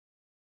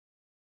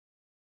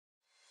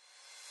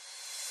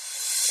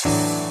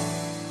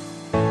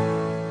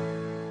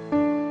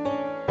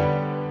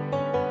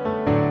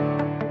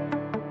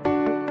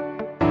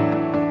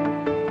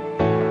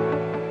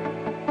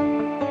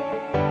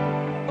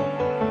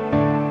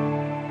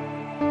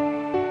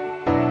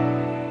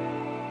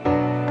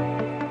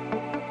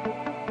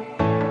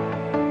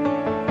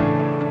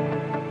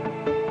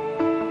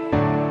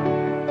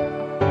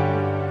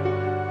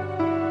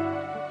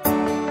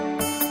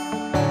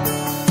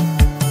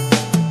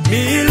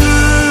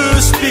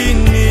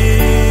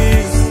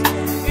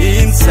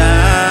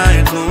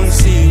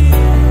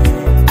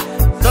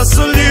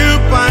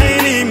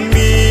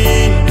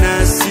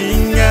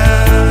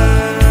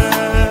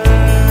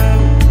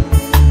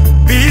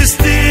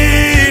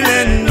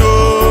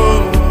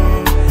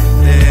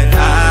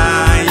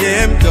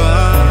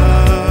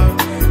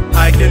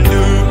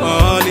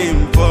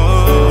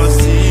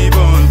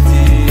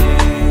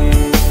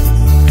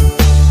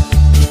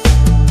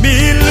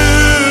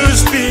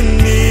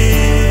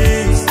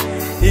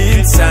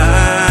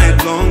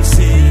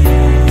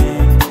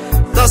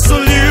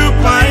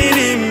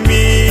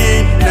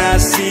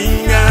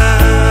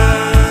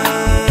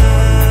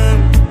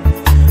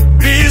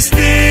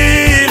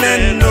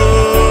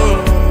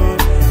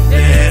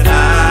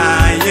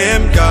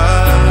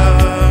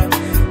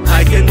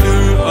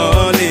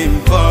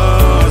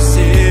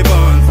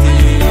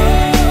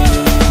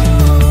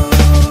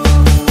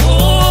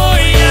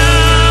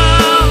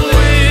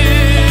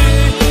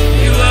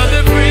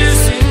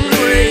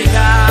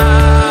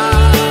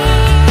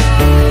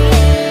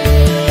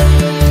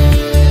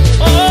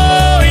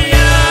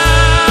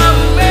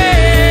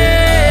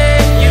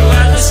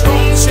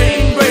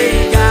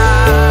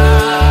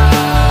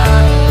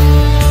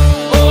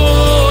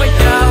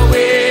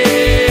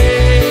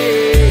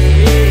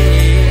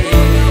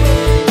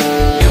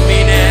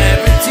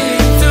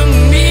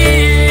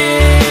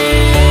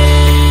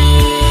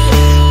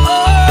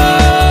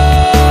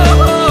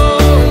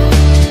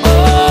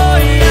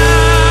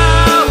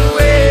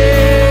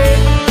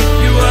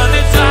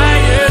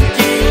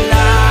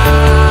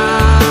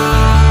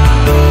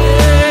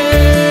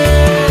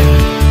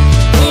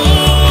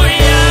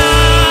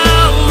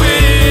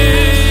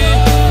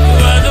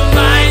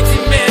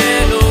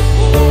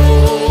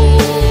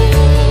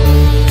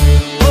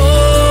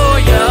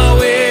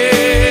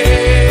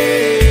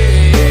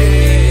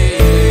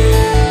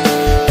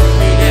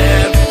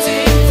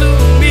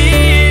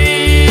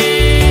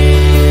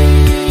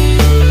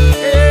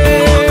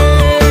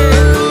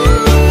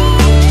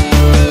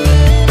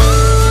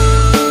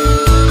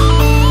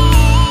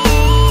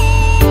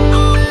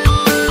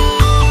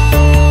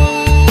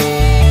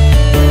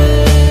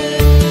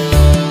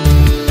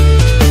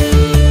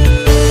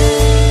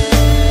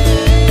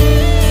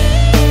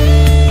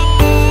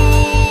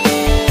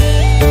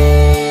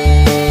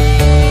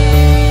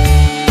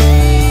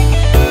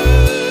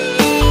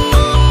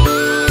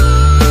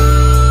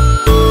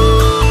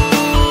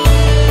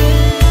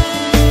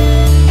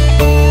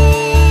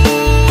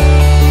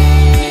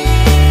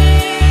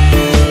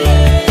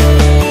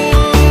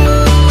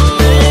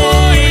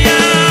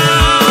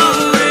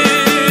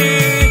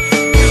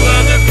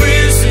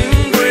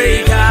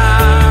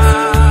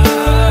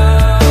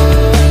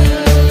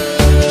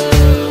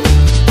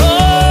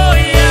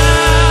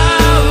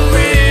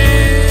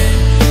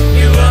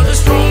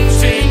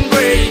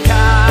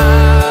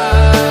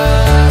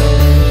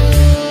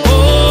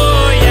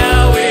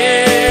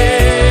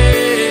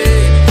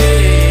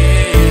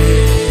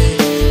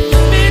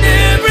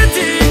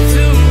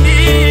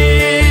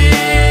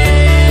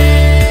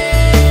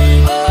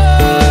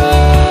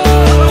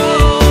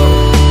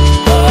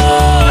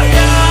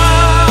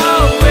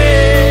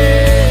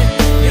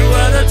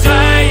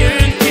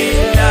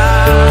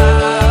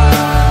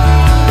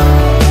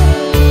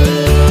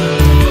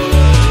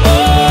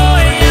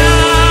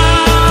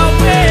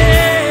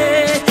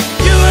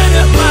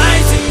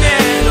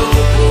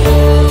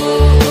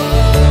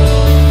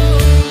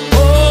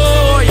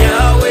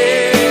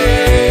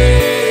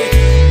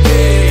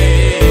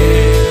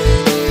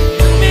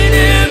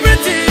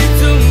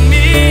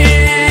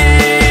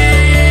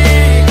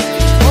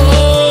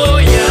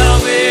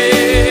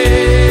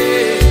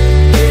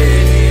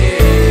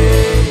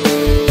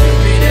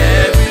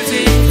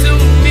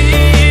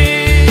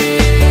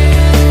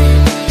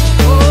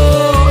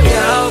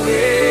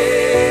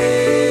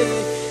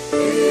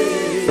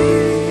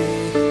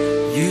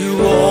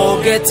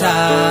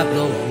tap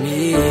no me.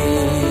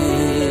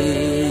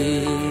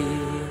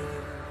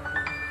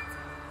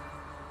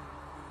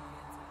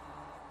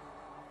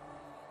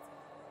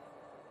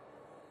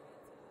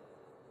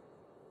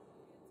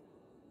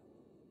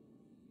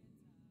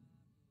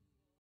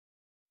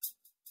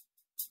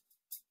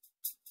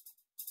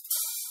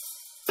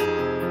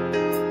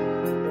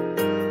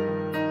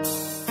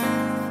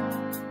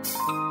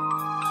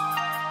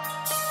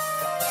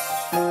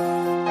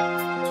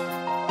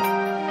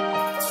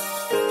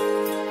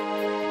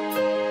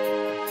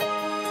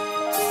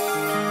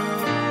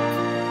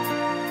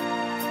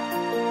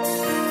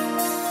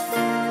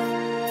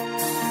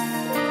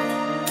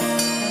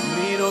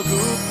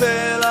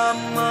 Pela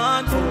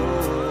mano,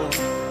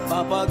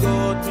 Papa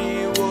God me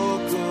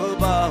walk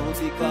about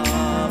the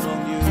come on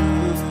you.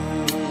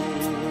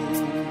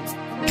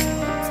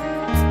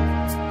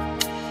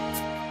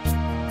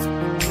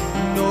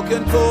 No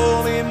can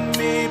call in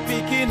me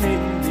picking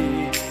in me,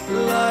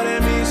 Lare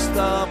mi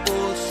sta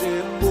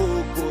posem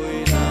buco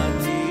in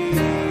anni.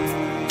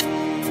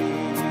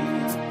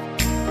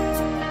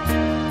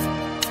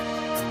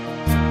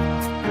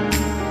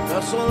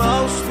 That's all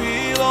I'll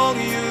feel on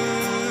you.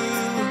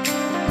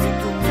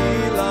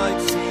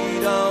 Like see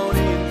down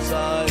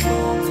inside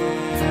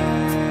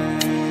longing.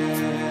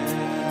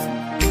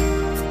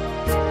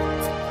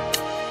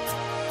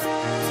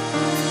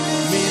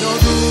 Me no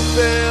do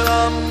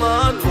pela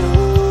mano,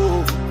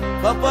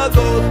 Papa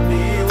God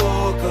me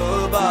walk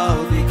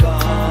about the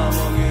come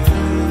on you.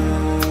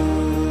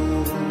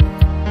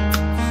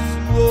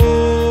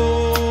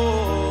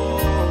 Oh,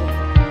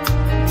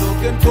 no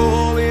can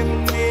call in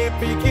me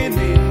picking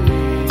in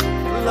me,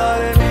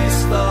 Lare mi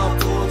sta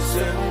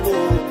posem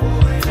buco.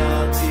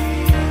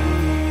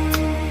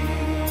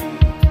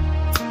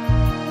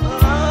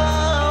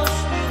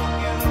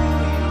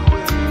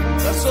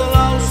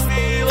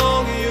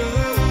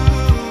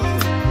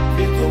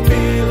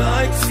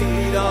 Like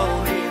see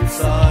down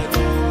inside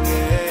of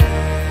me.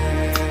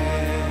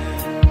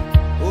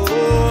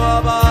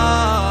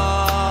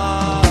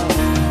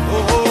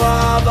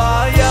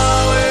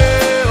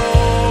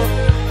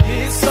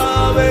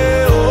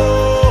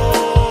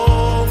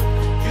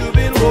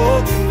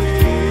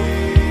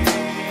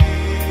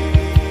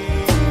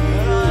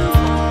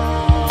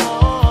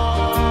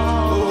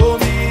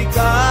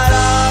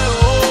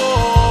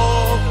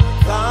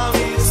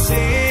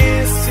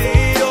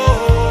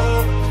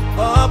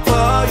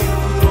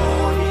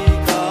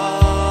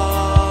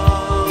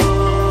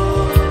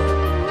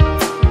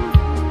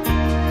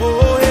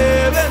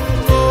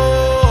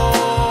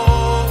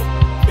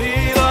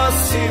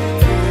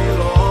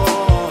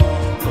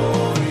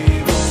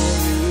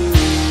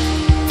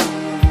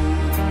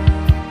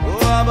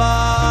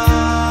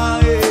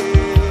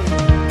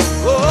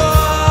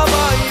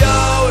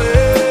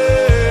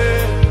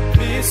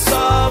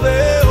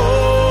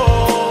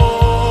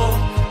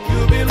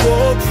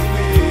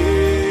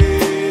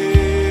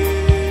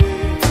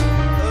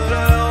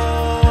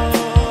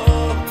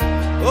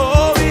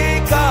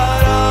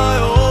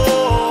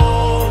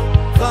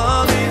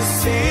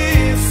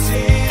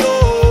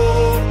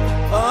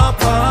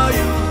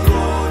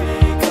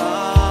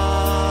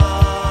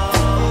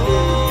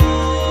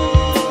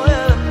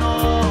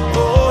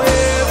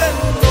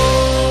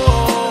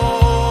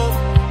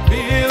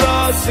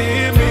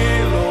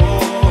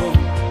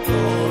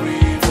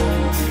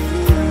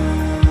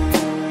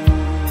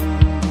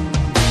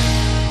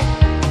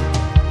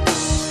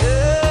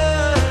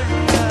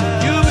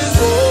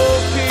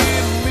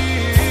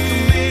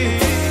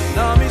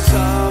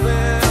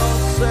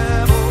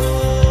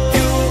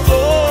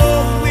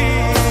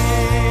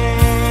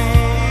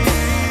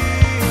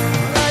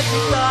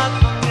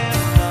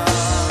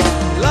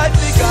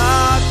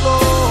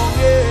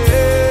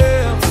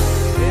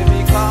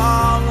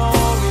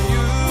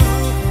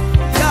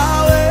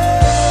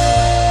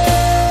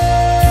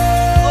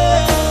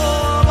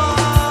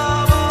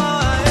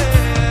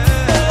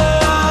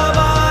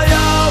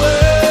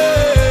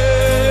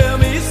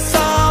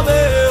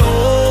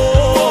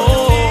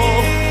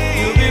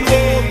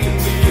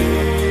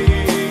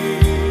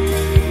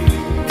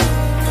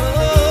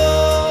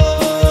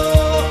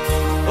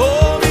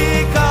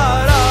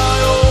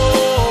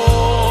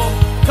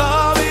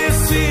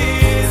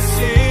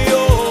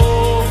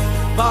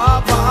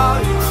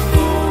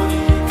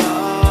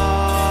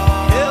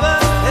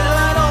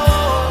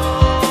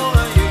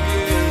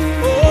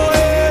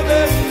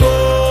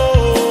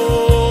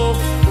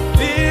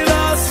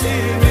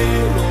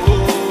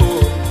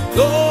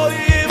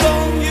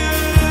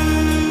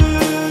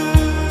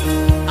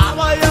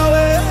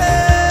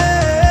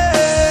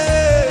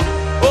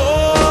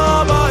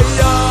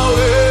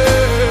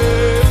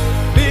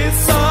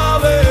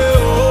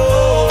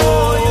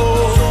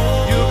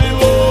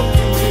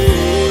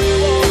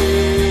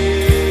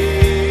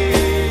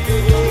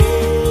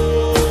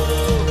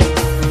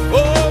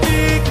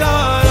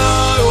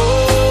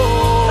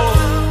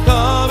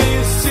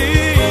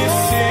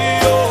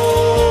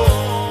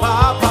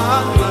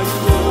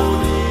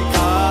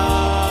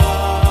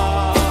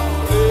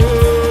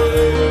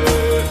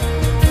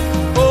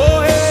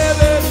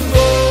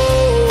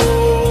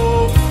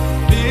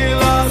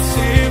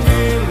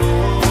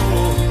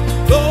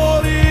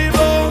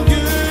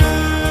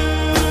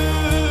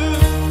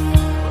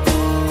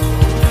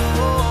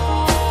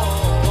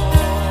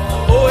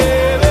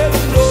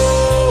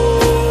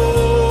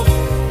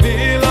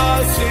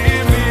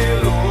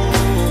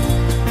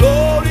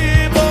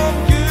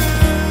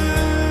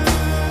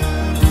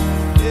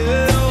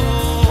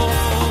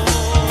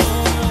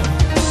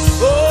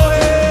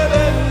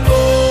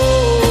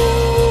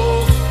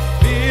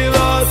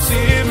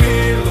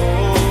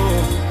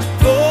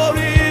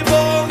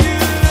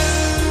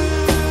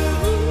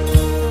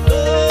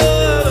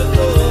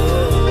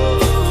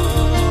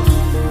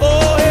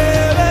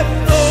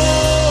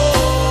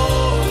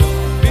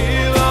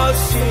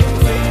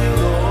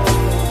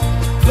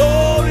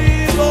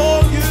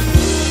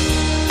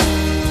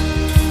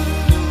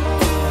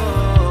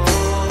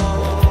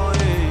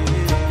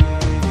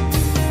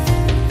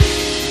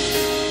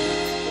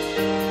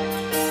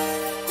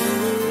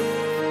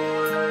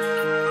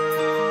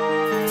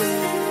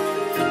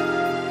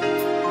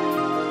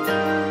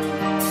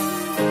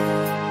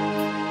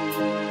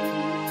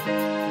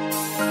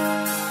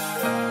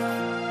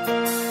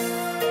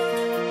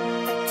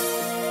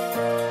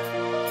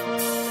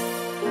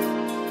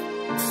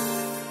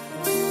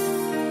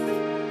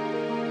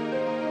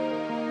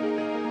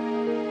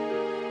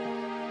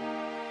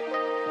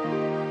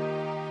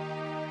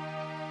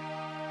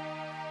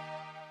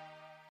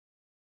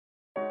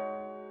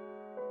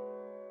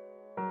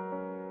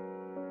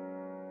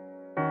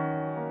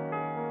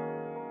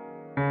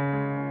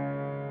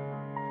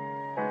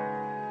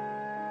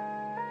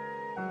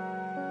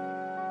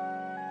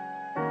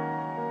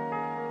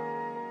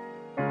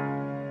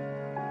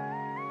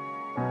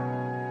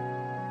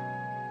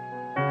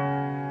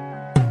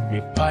 Me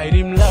fight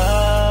him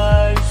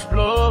life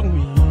blow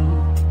me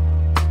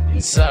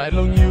inside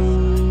on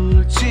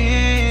you,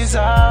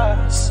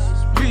 Jesus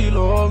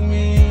belong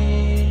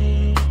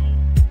me.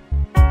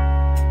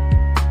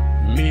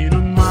 Me no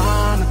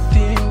man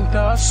think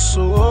that's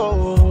so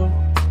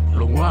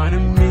long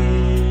one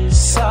me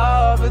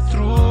sabe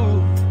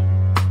true.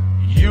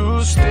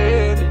 You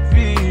stay that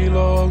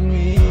belong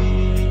me.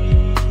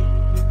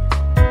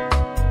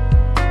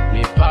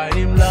 Me fight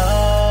him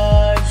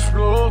life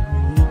blow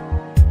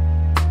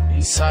me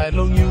inside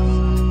on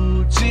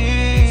you,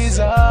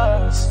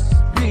 Jesus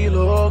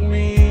belong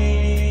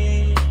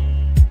me.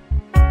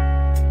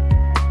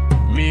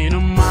 Me no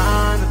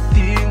man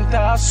think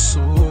that's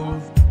so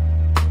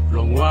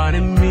long one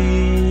in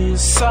me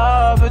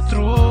sabe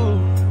true.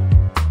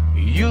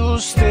 You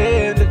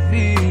stand that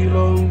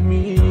belong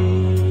me.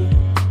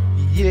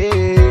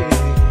 Yeah.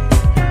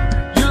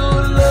 Your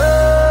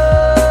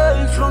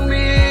life from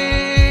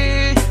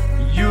me.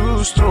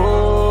 You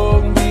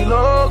strong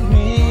belong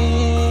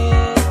me.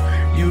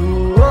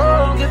 You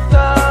all get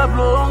up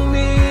belong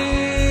me.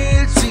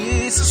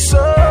 Jesus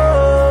so.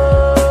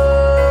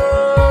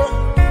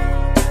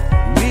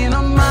 Me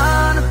no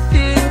man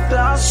think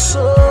that's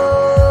so.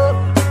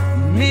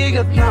 Me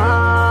got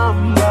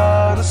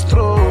number na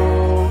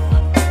strong.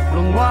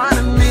 Long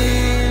one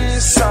me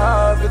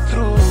sabe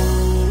true.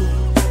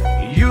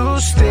 You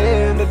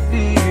stand that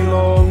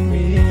belong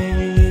me.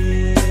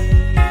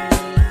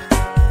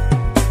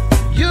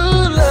 You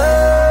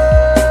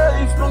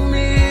life from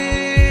me.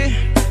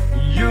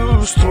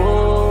 You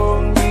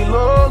strong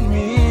belong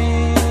me.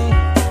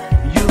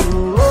 You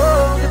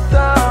all get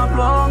up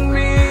belong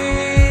me.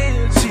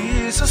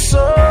 Jesus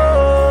so.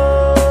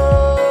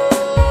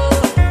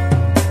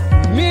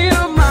 Me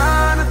no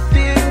man I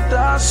think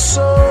that's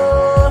so.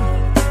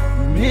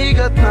 Me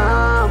got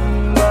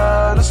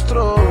number na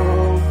strong.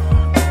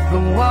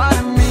 Long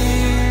one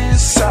me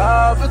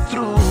sabe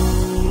true.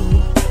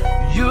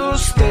 You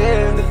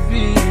stand that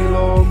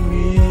belong me.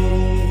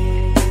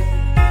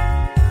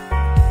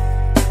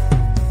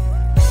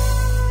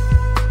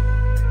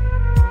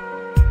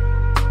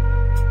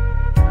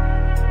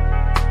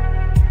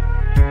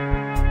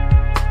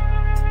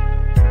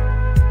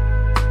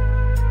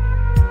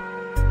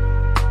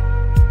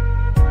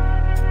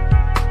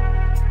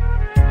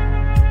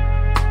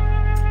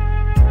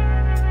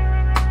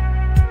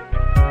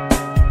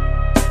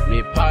 Me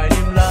fight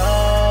him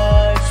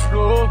life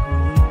flow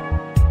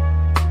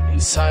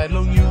inside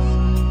long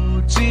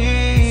you,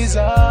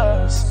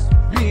 Jesus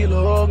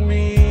belong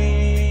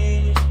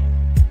me.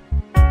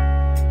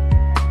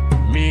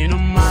 Me no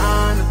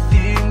man I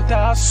think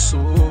that's so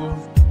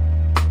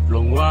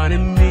long one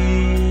in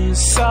me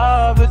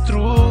sabe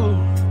true.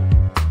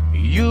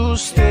 You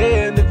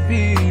stand that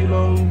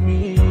belong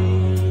me.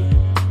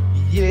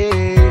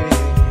 Yeah.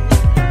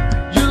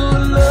 You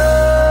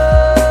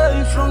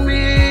life from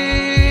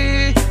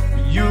me.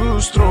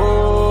 You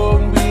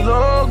strong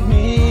belong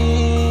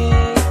me.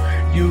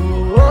 You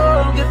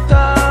all get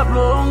up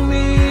belong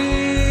me.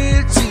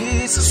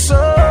 Jesus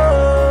so.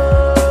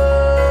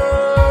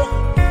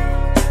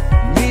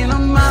 Me no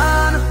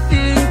man I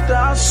think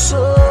that's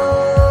so.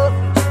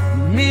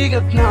 Me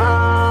got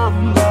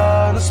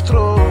number na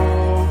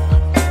strong.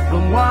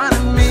 Long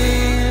one me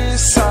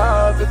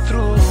sabe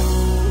true.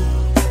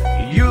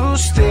 You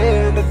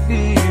stand that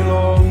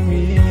belong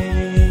me.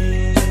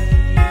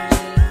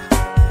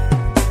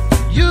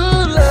 You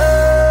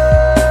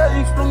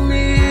life from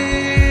me.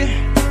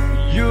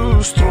 You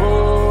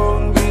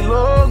strong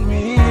belong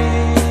me.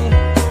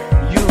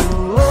 You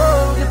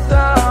all get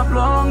up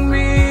belong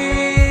me.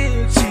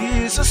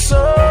 Jesus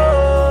so.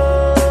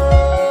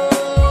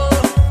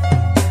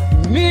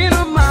 Me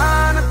no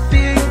man I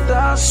think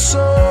that's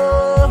so.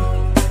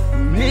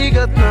 Me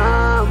got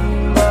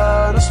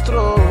number na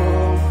strong.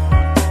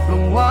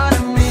 Long one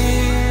me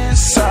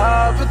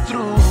sabe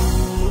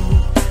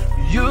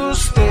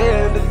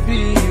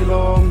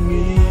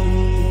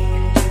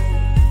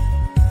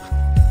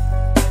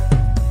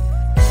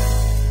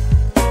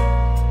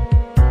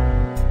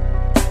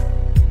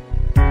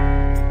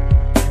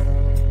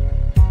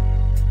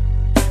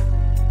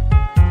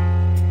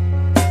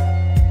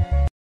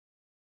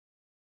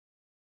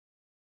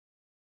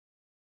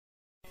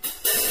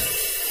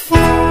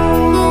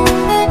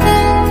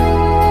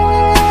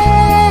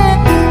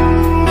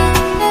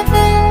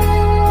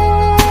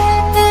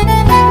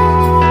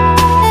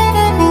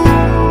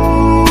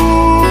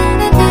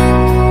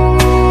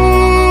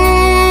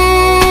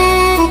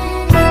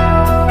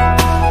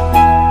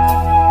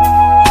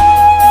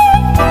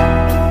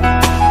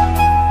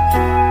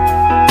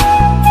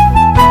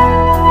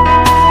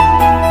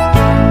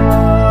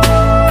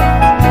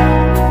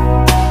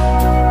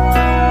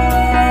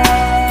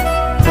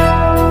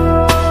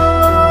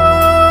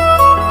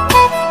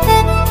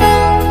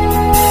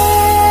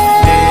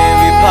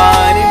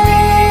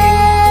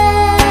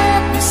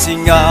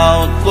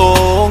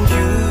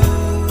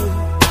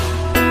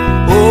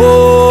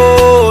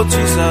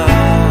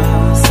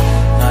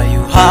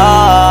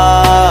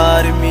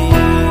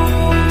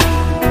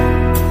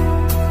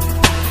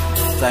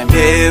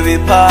heavy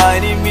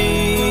piny me,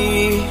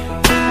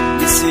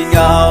 missing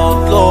out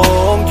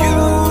long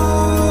you.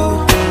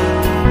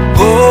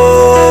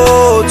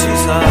 Oh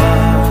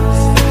Jesus,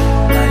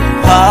 now you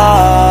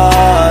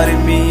are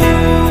in me.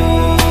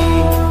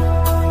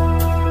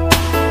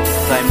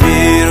 Tay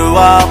miru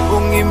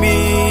apong imi,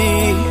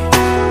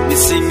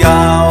 missing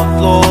out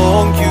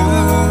long you.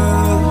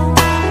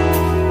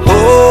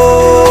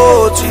 Oh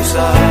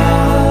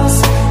Jesus,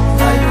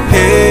 now you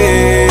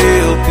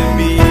help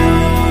me.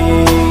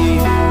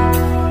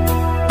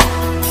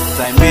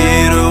 Tay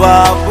miru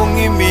apong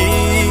imi,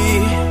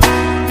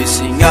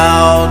 missing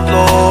out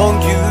long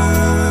you.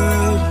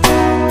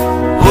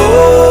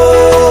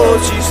 Oh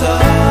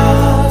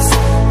Jesus,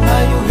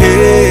 now you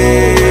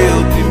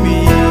help me.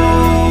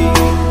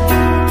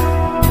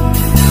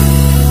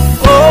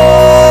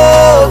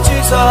 Oh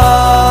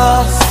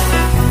Jesus,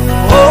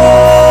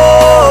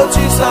 oh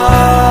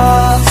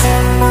Jesus,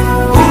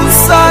 who's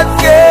not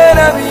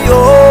gonna be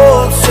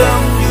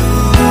awesome you?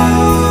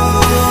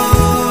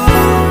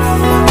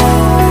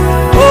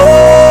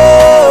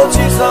 Oh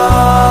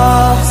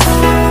Jesus,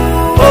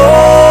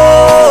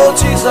 oh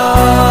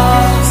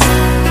Jesus,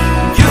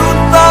 you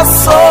the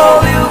soul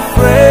you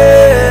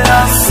pray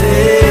our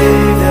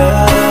Savior.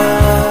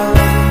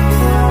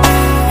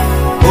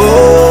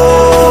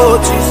 Oh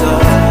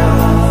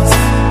Jesus,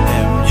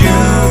 am you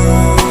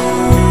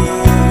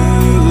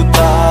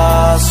the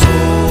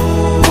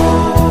soul?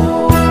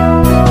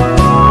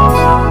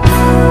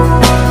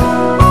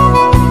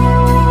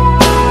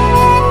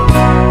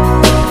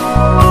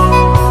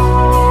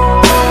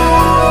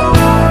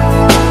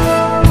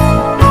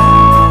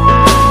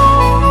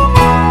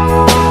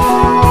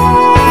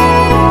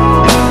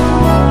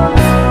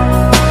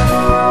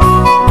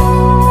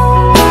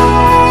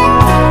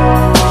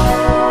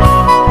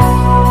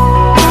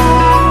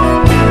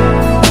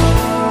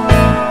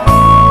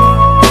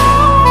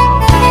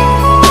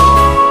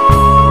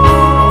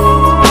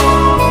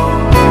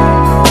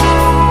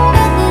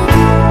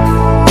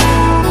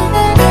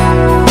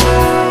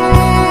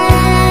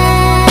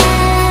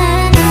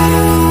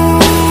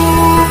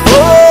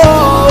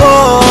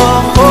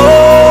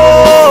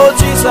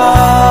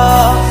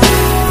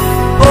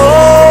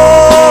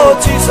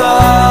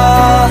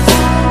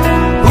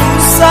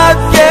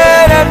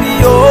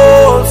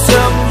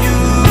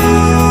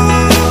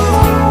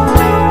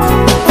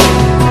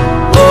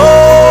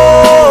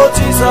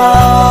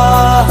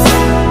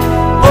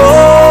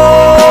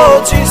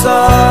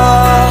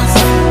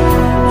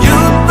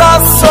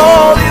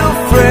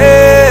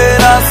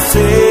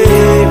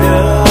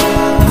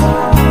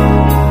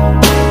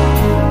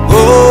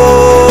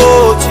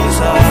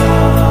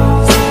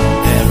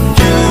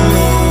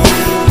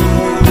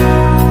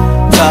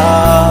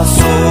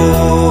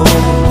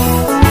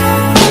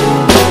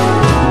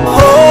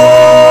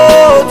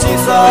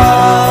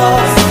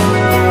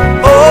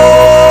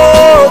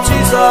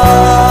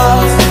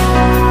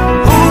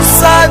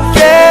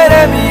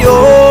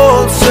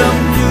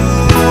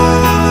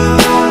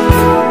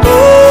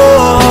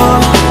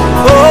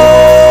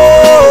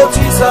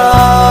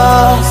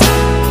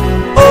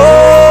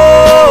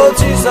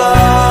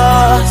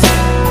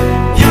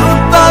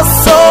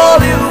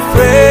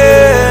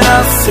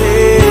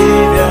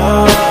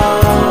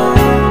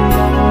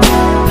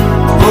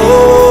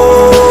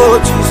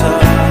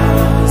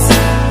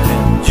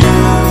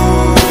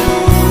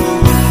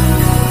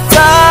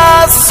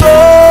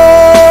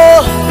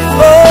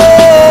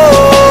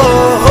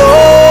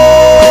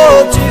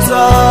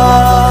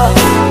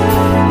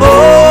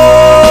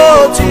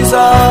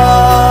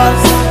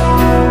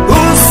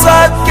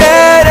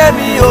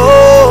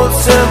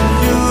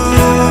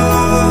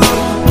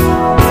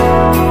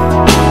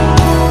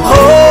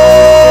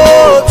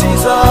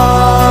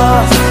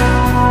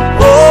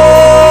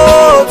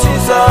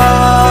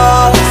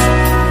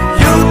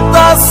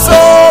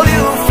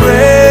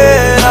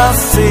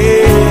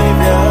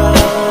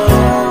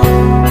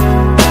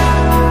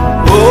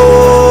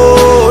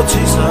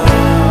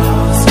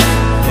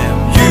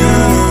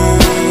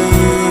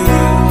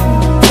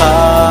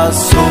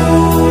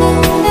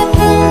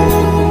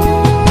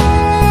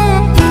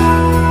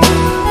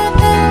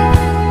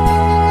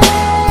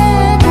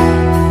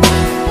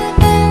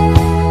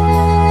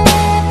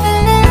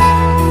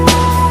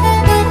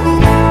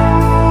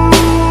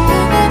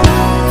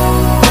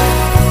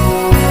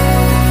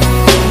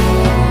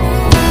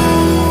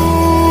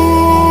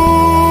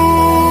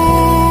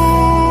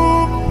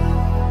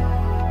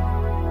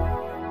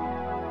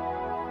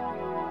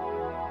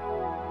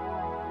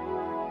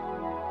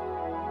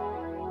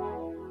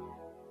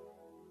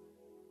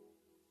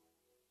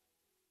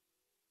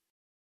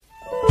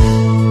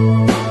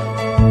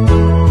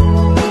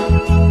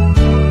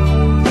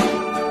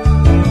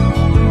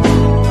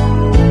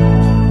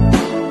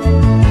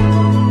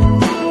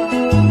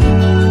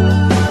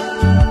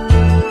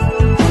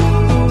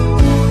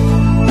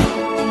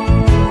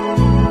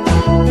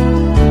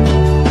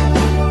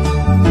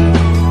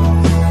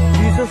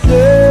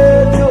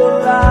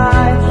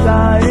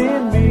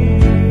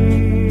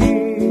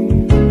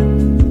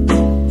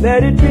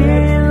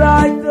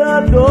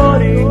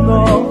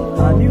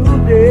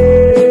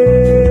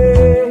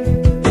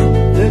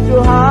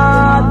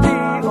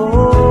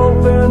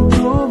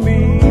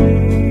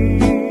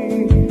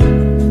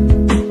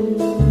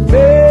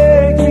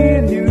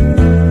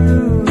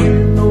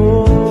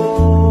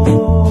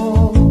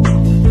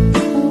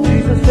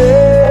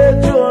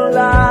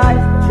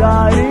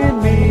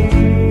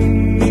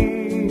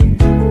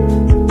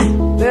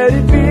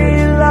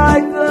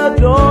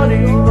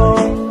 dawning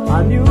of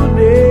a new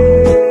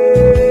day.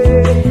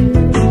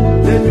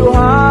 Let your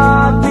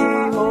heart be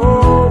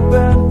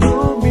open to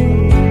me,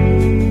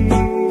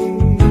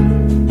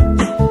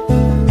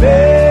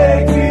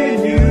 making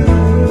you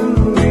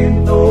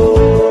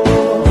know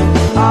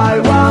I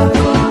want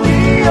to be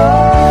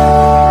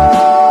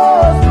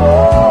yours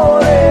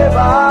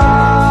forever.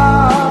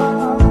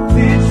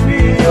 Teach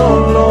me, oh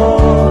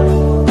Lord,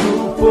 to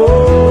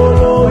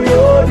follow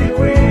your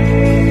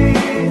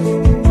decrees.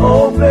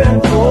 Open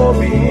for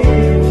me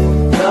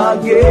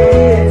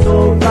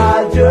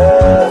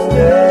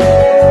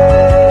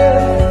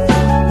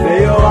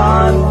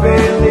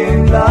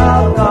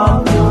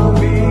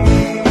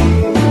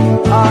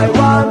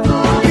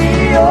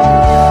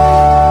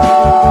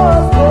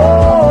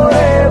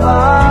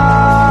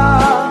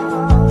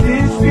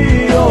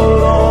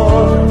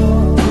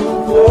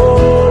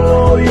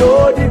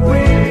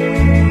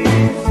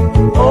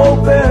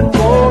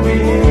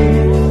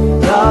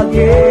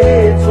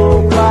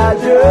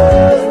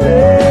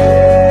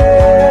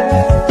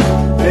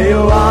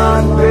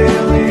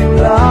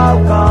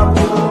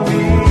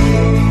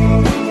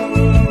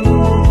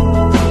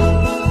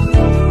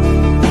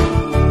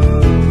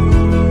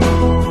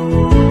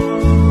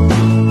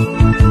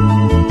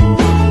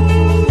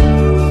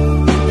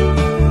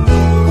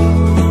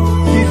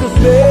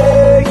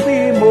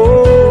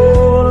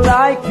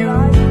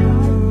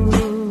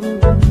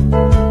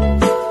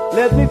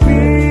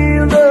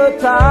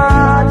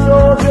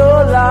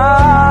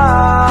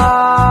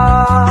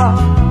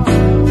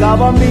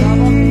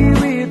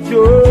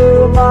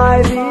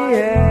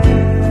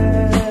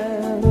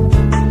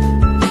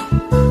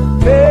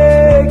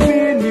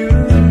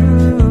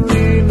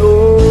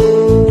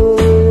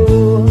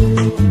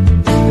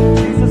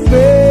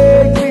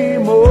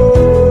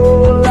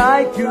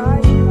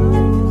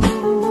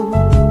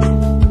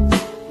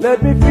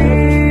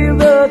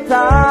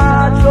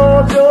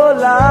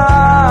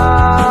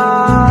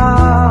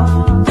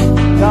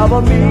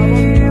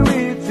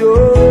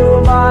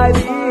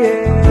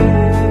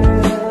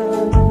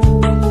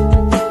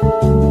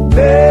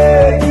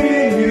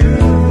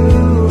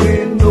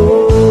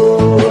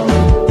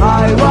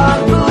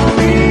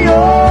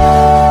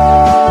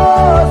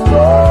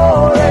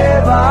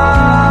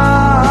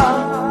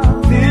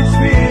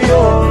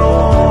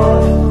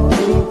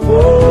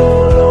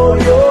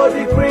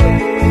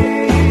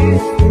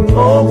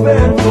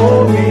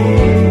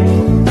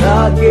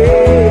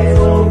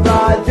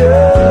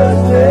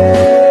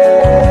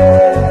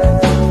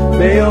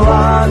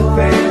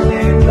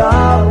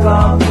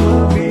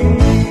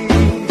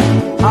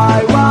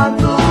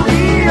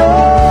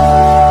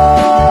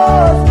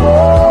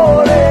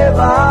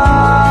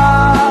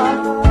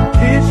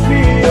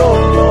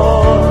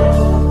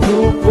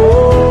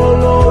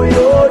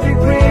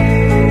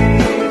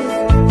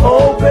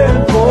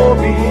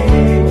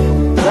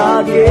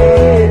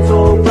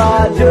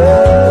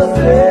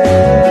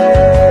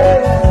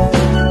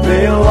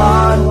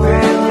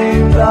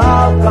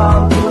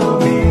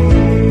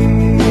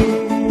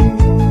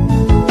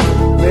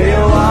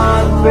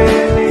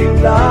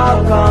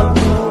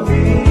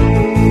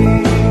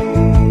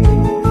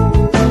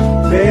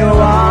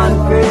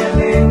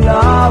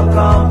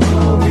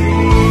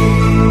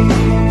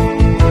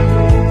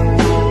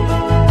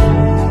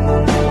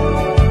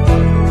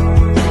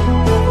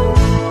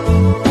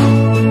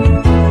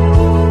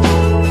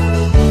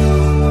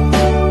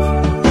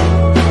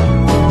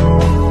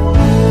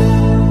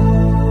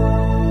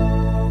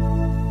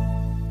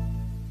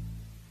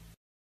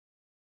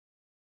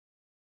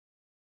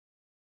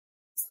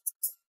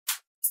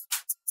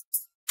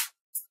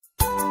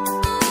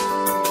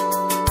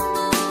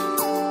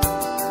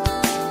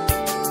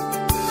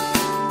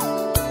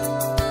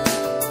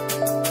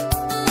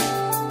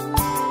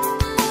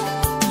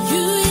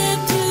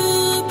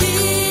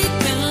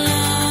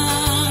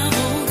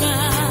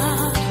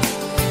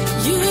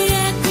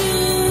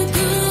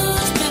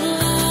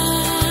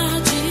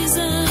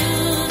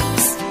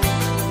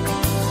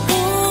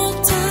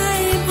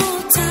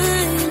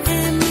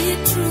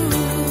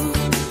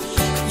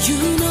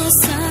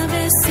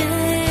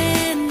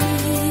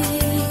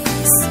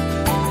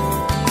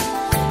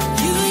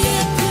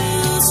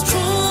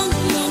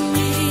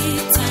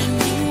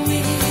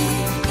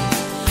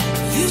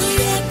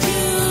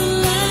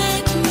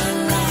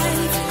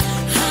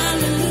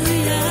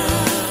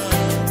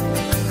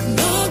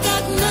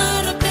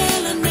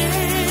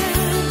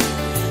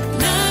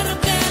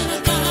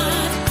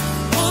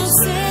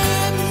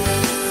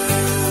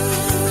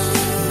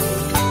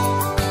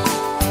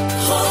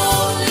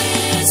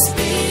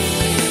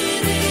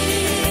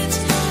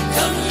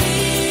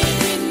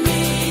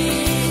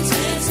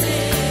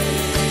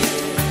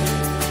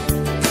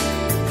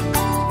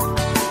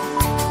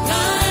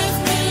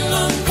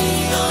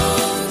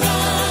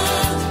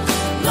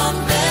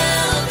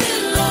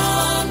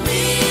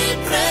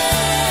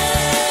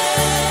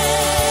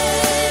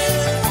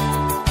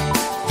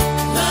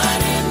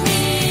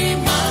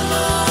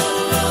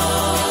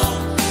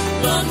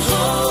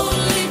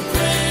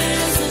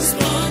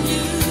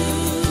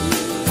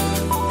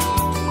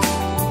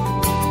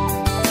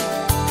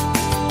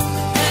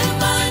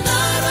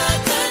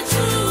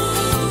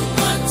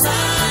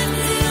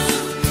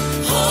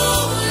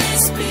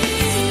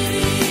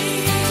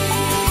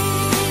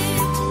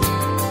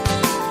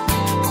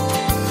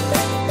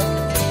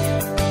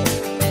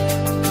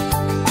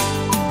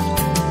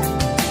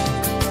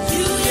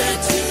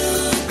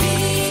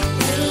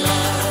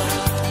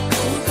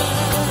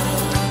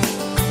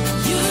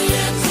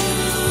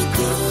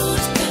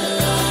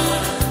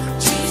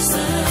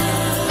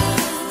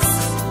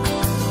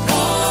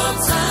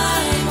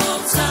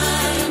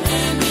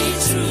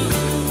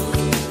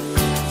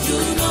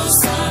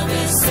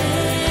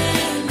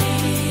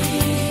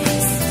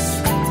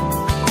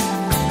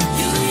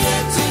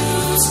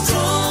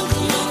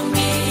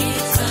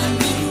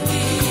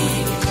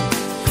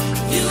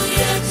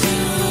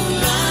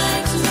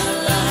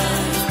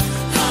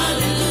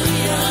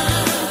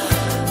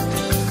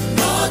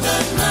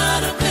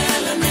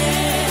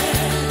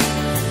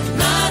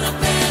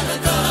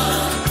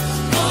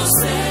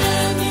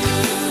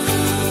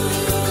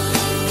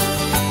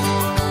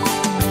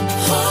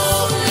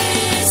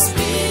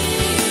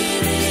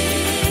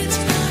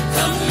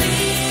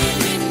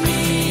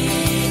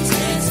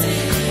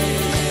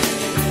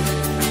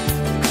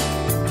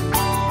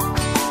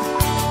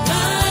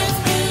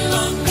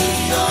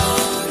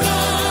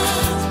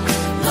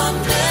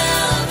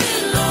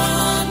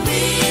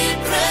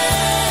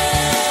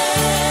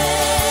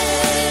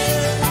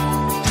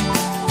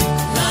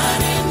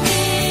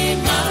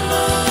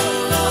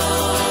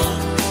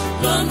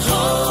one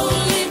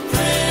holy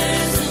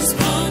presence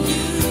from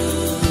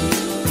you.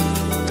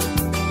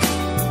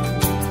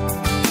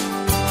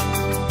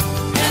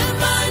 And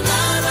by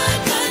night I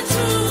can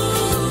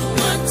through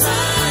one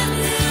time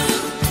you,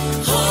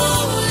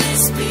 Holy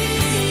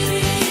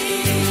Spirit,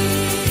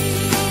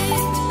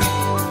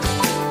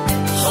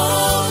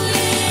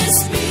 Holy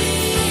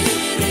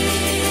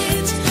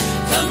Spirit,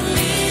 come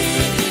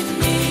live in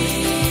me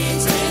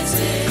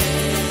today.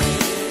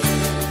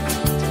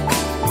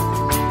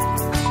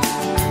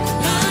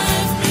 Night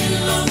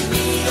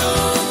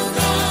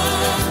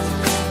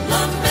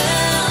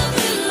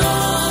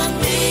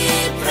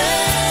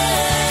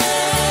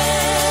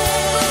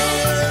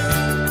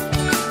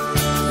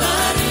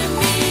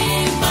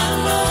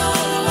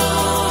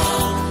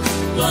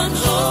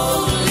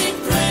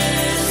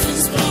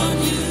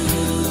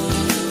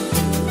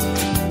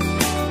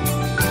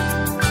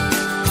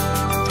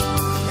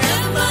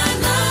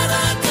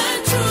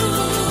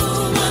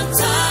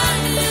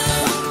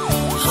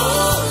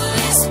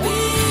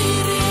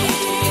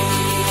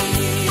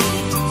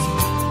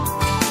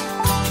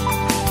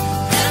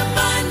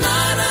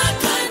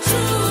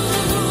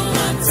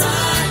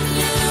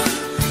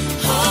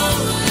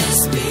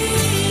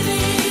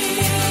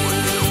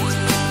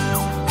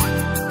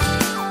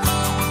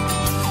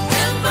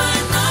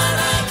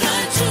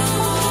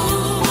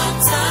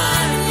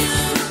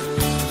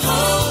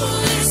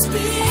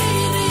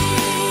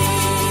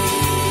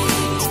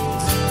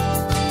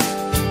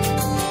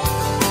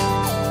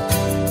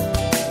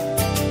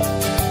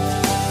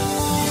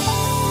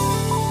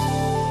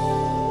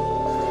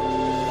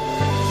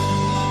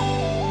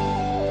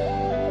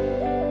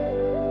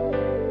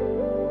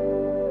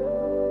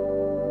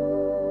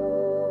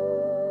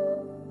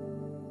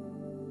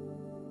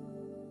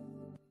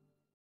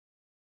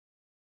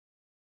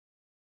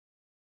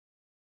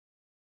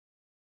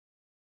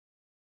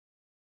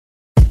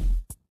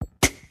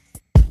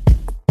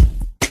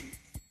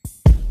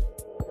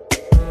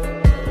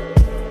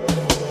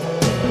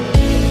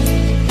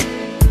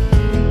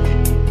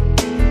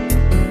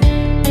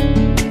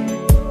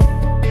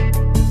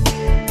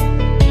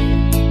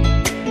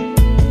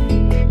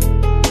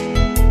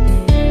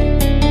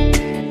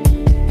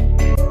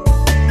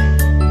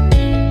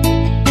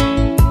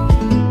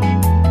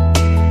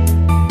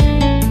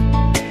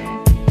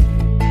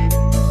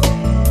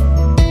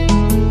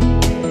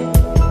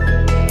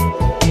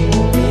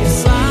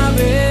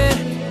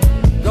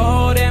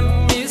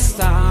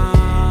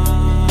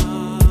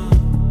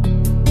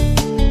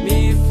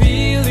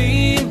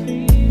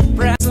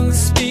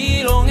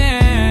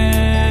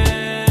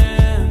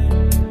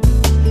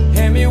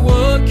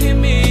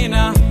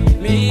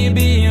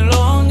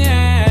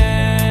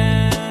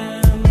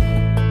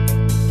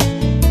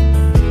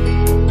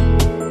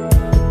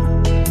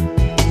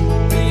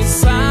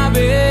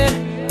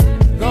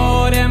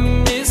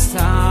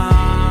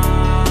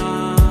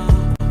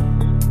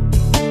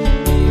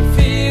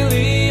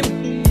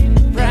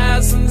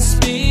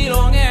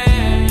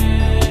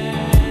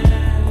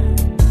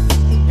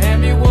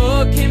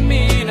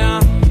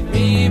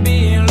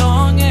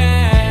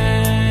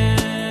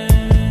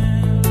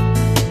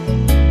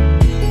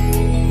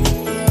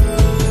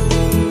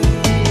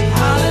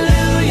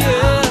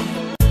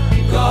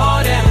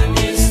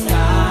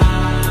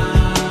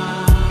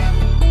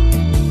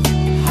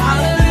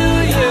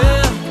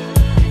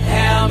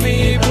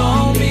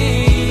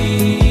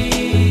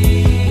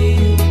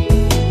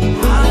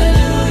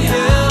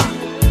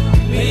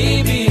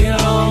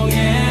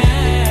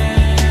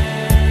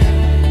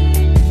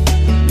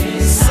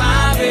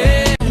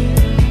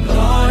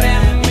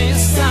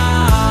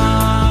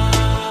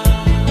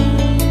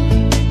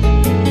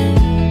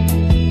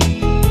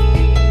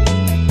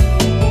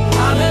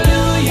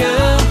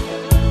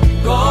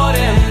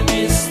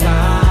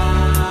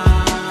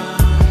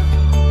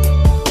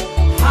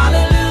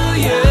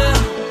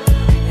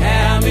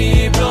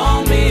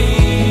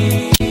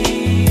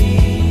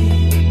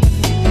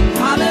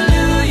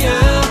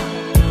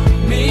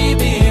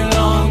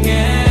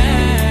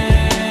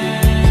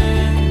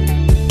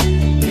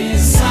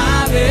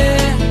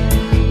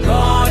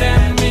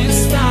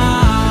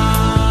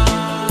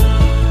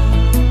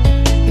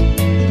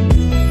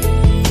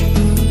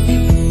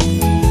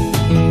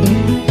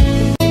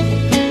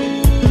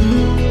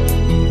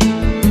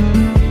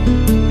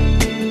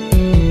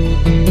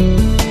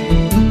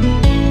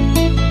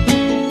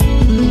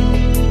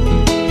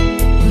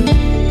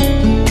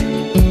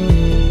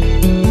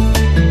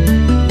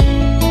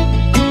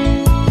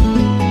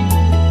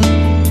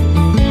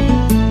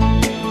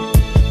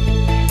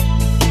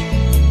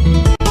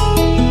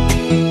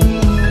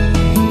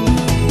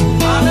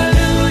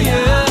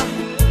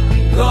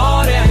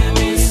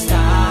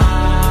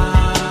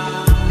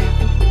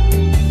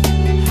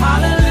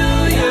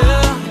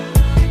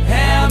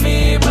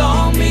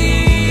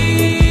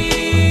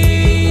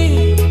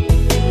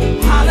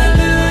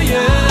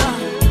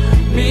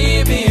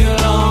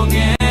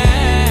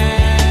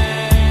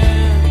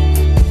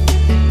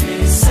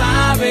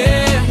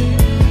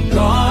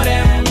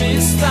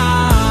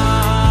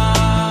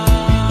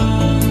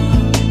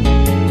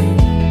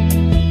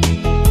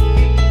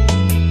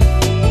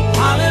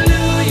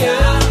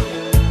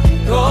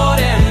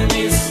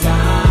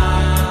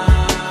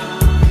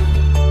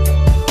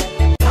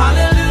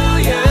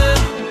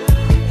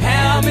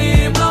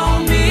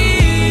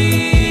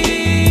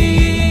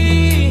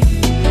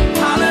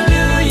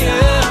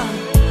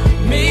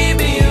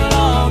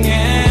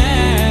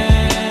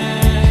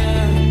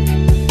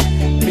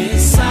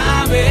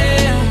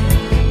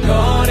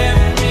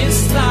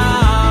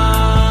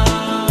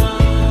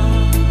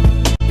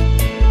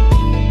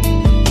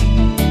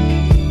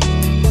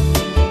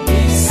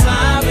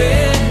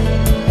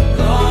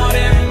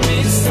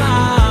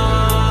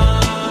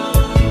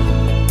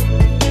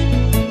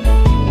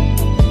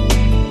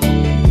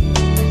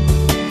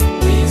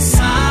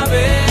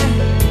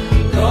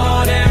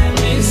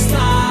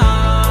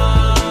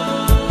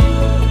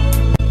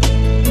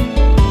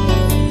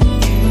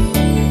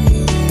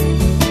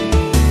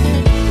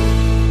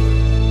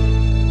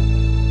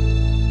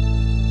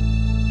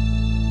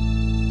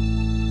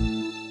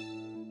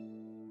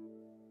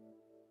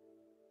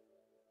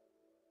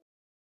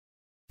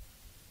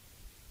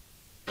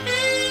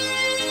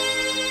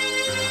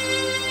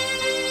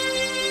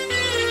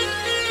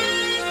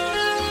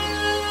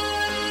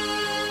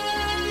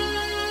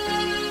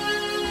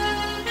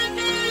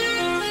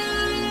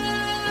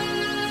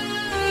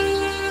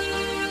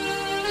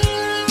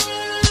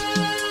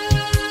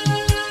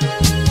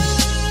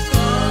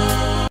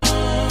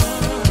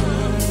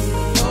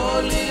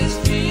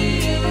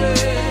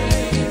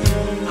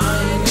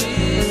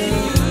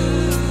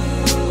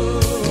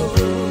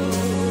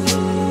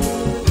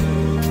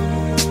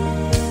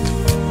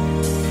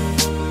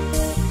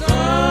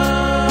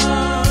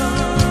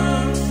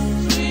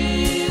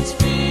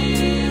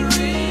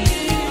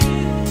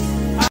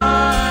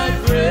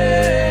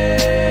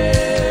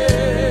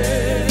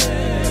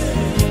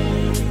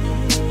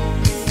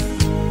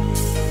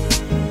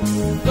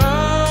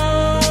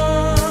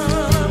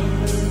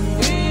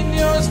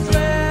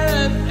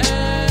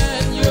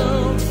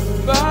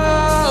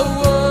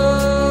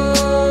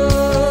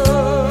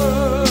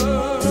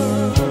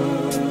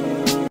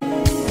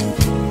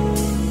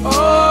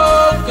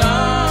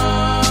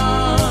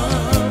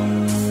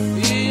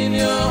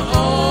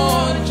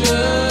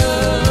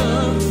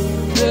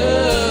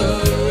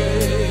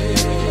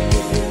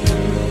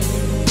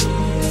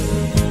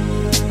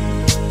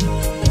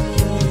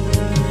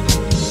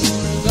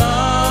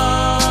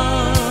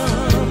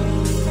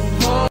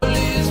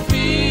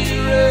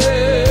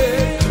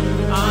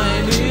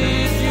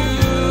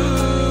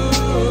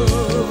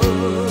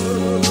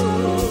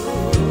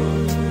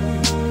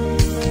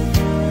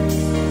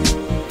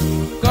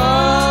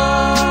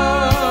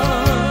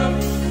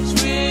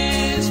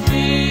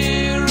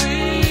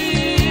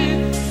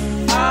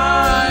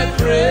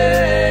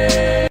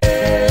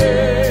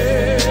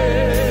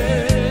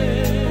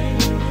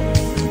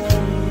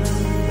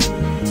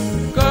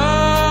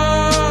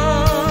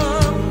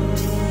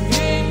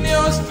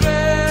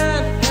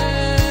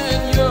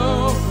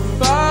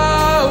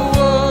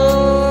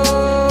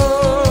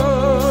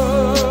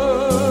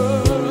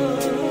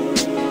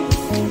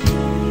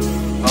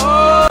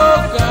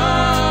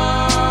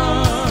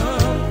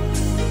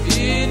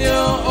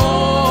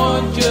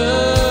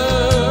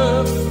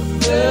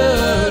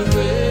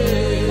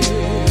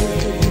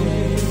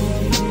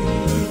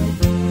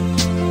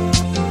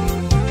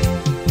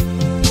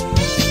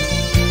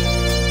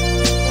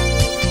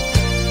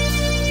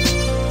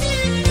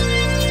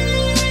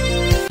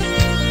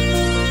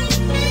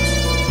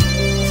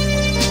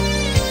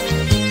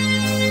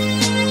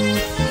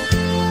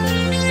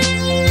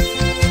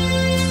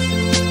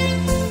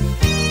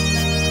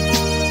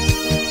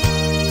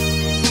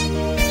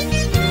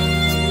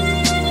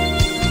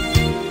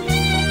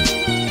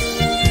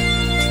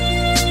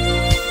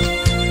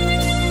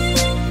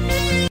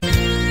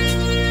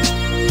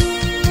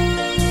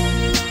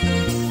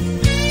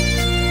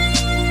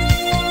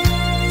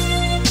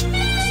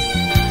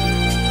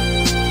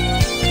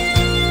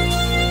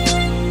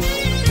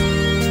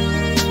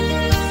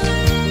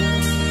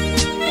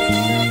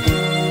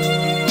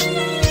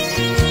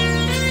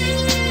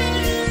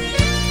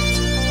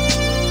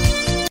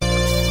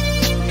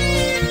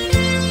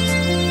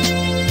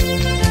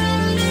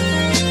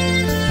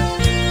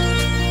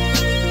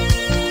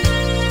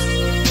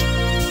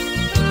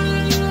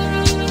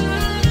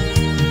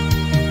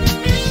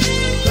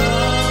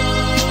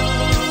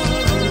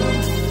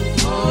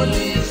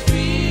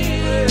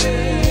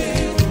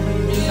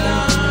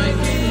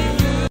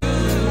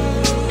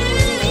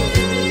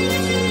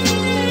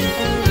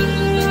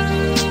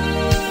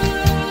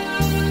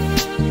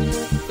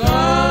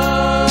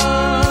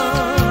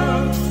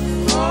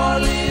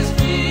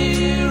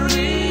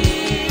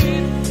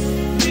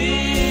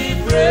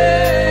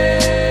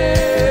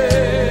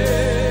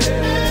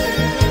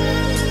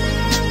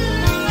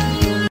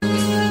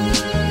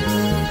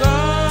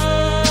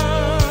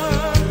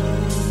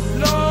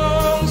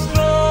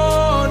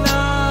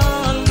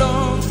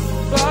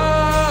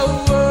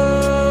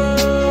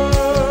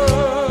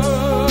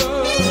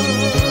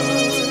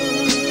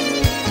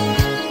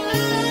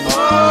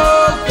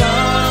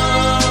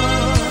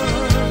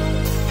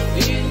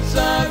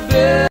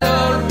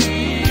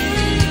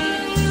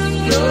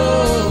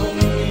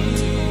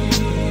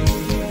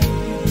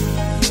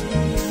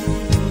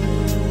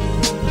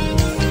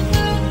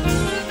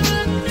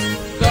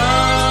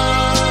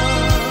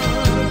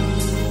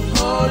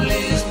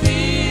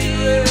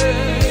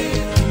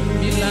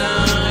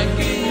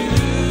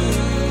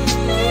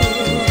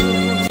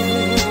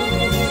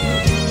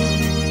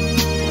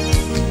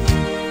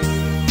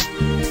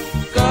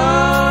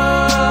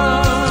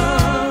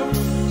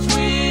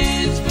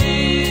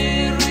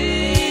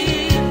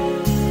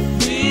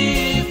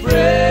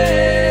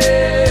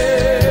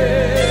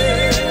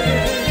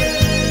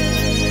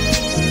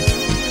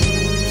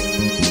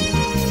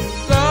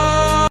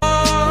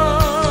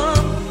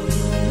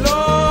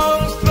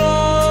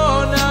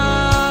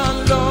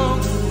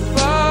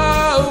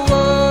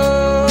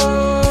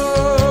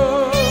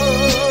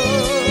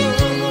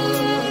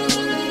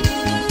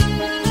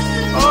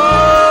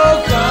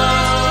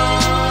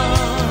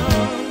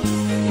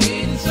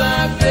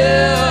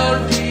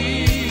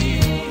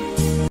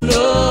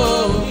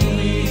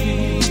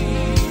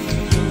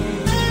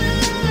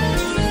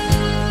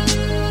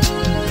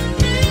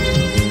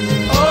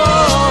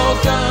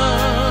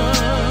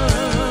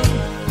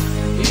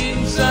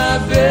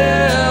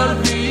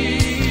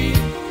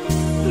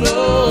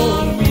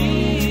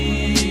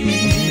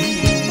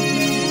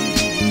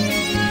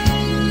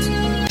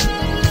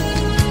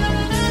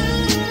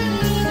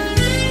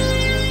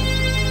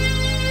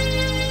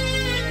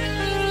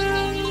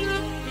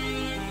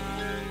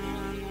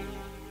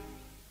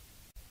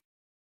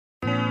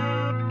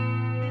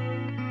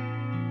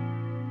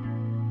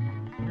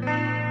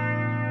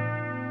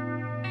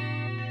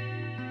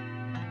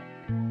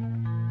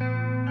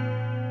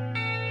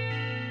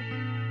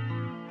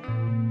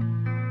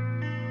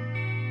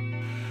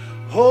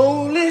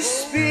Holy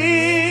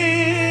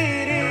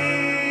Spirit,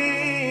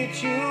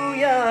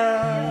 you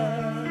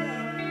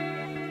are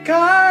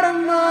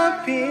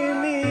karma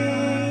pimi.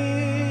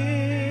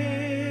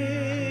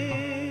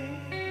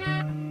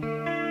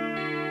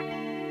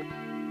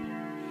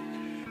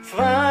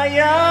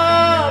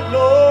 Fire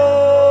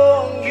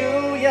blowing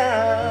you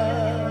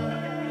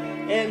are,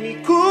 and me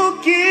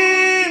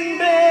cooking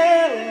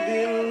bell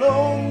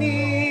below me.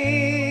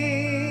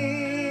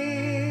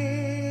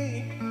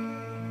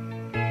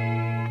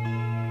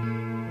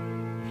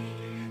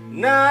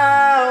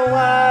 Now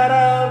what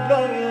a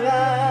long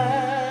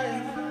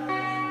life,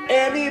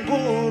 Emi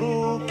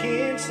buruk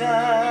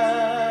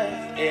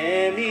inside,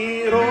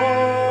 Emi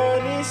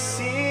roni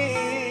isi.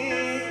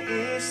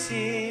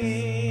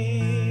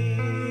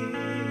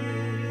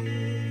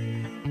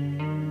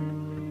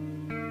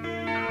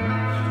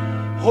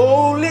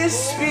 Holy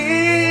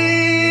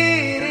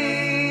Spirit,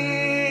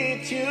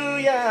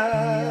 you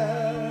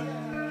are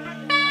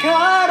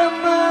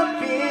karma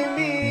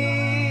pimi.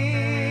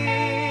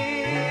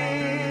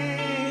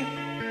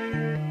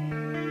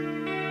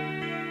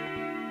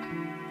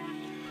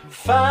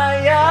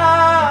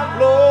 Fire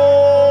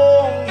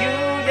blow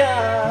you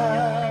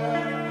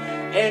are,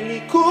 and me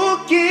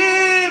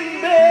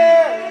cooking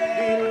bell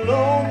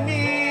below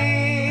me.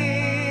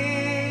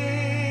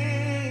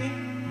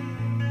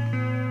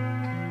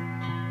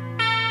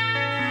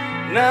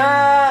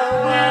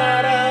 Now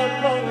what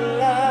a long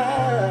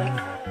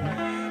life,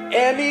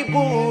 and me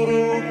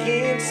buruk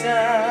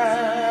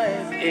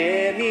inside,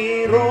 and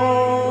me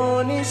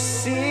roni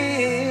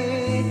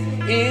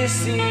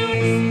isi.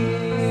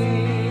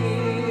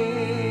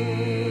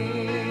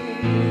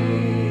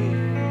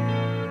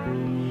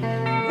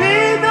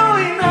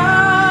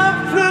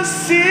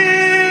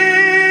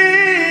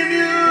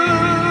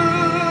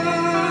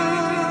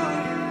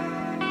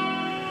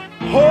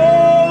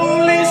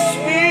 Holy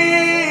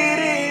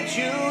Spirit,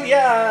 you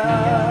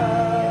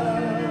are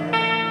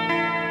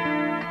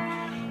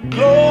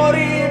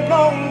glory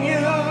on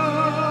you,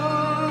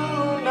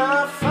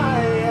 not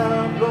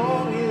fire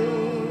on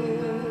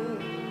you.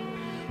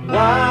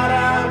 What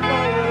a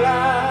long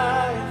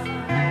life,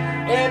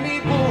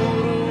 any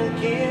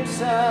buruk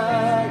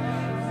inside,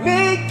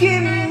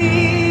 making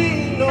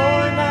me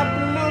know not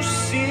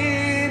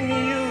losing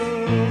you.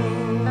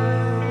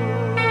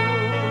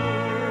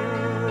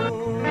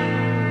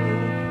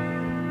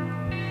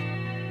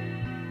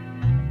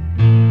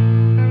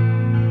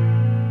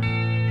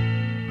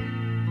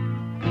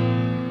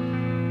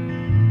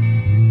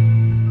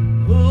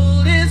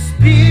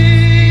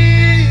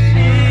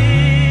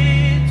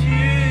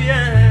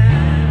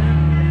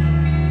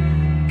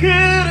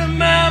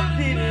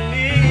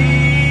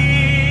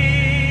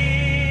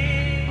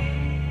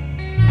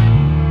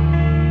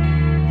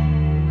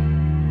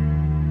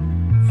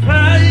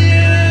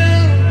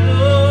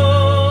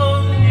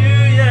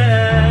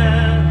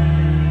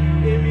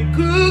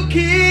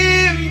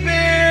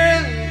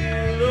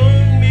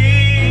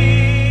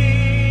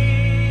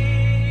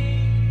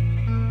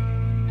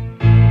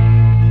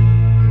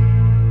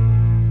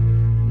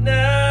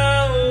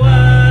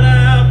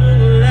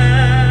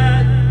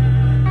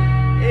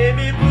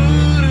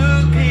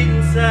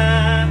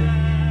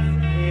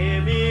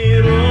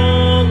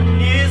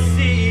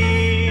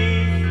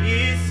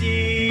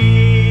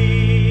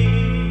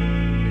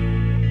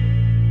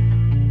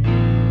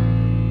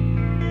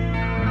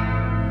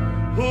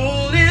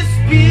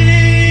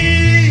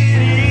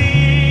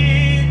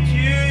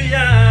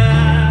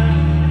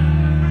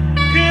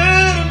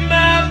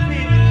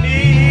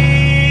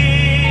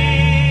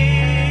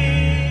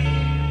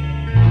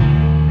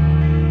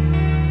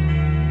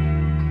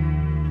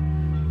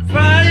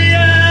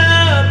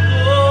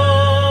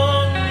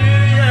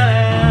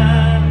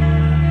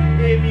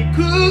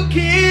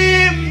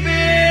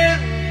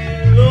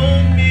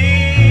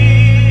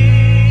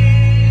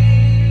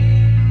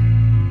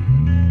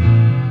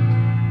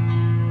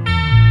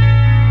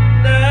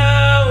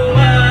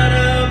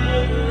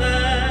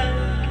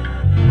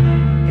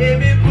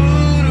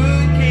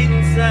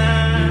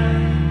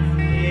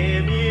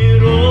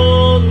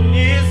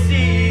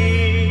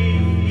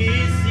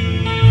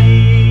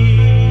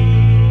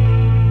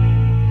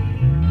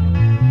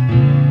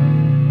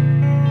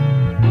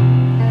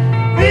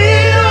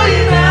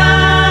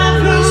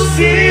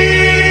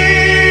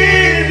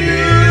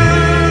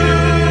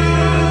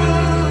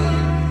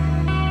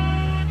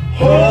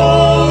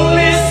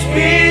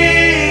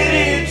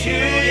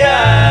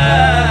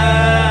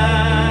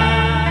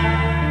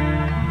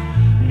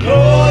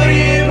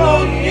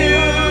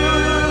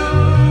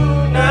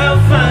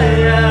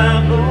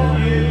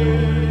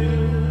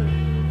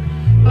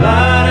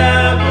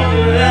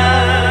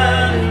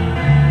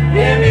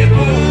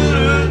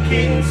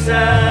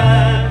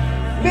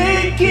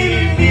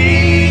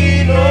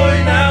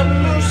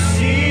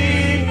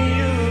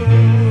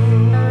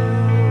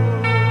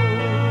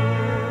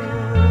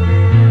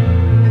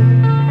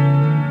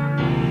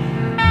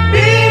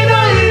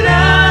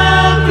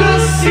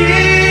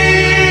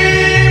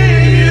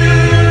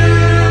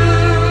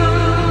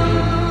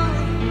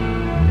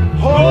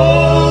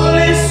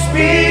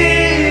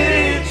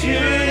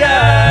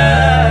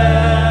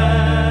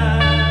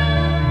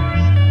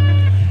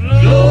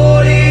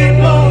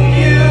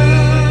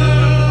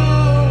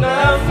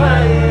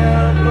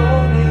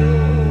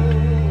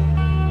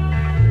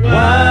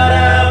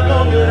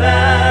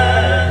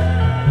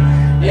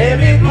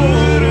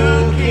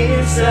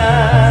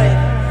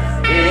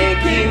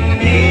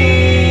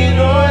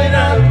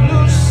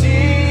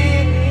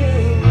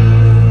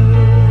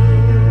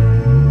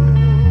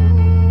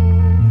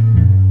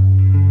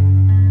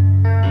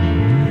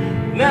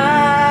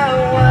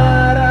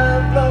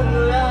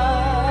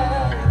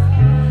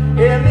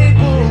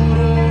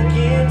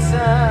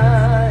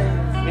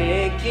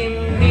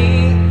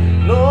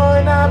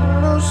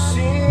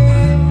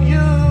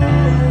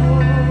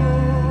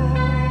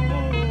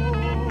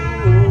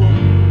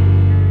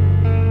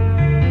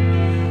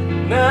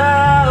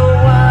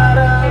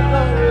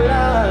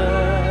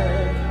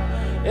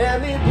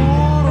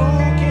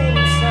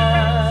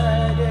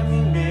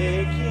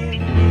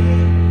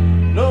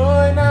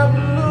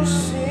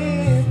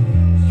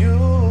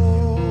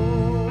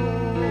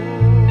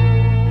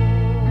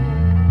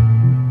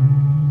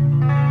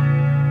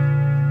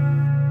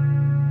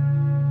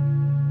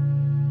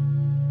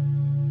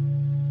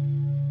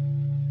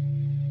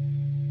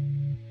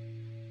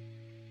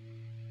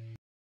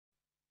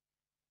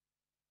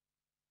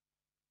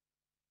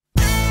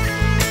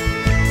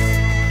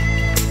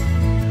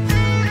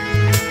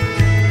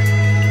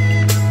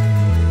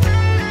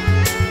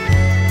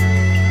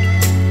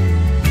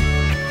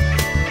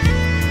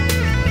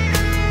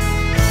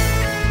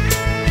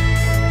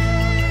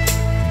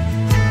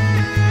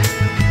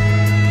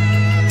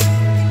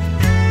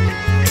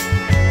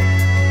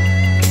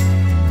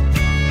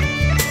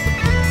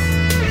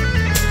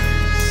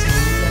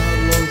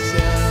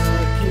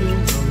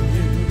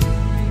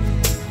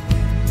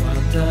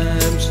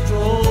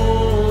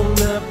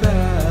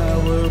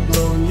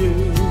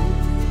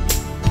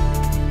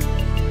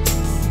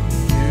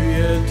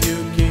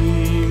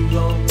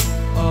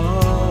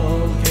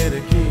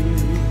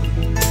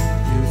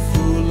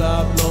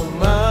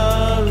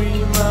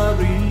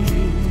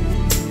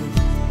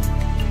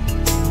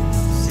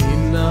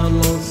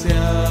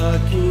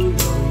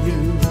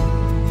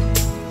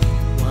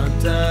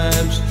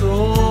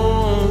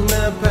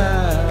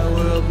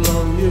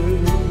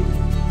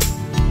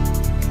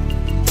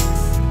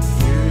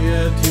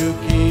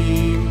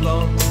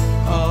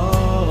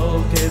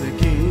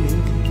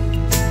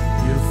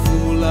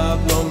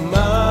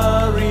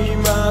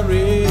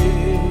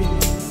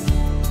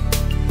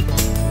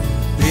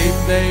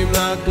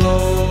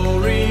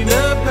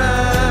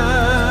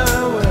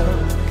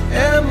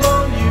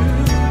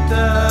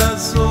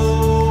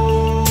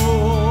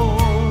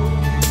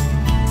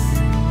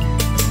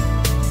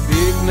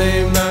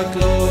 name, not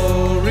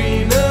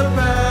glory, not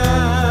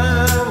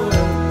power,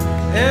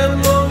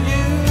 and long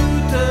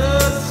you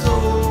the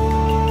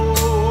soul.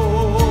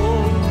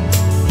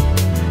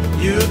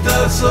 You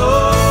the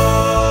soul,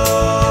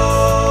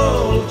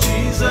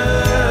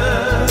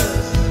 Jesus.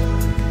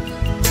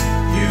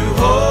 You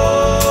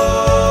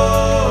holy.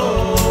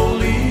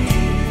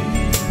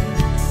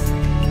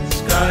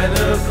 Sky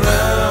the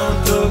ground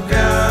took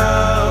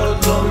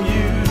out on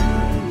you.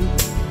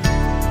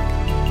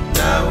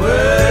 Now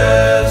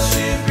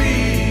worshiping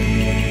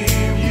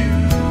you,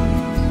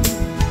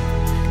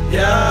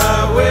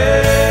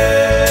 Yahweh.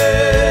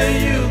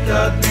 You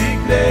got big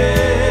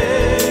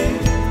name.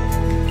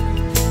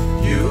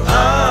 You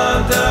are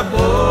the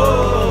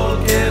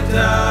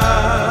Bolgeta.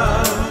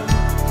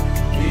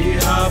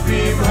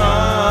 Ihapim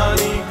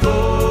haniko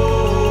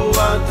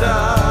wata.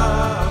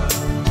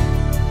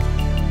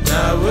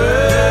 Now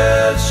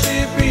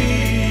worshiping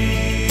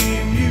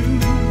you,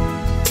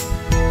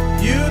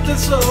 you the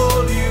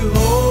soul, you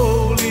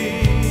holy,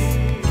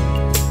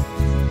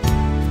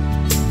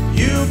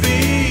 you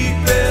big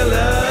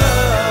fella.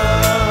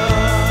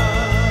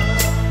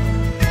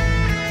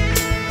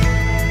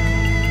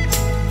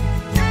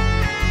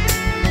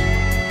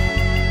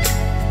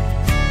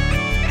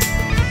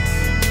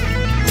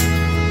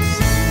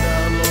 Sing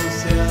down on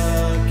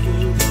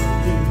king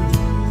of you,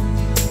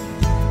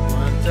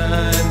 one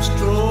time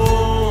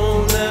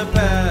strong, the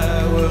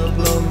power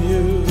from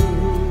you.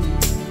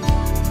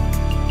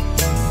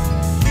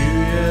 You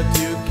yet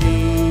you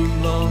king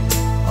long,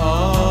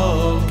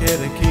 all get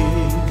a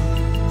king.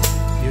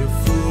 You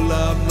full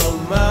of long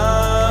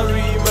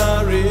Mary,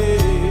 Mary.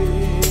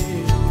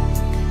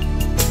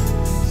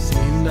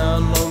 Sing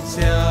down long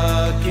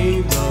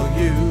king of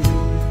you,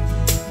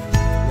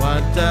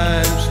 one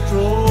time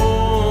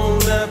strong,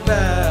 the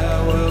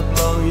power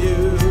from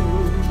you.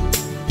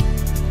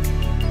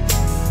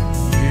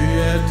 You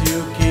yet you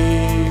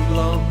king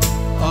long,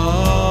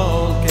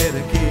 all get a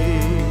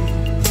king.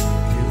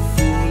 You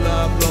full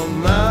of long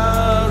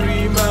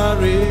Mary,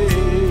 Mary.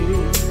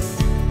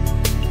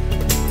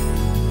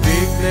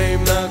 Big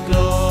name, not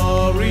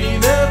glory,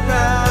 not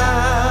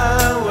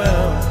power,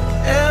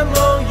 and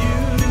long you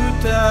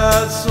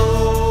the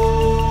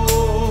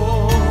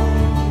soul.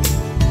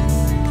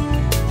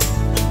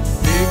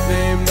 Big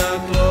name, not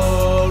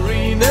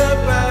glory, not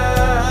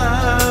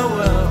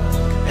power,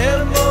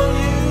 and long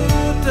you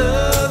the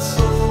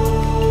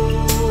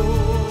soul.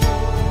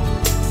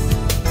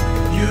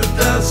 You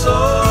the soul,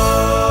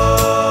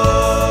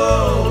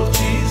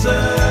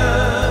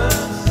 Jesus.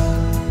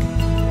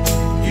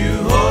 You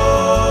holy.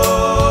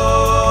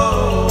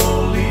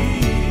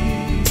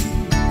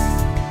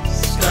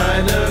 Sky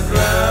the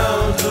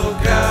ground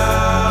took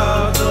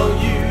out on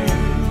you.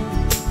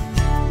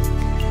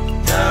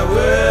 Now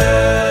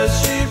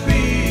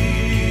worshiping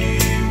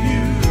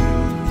you,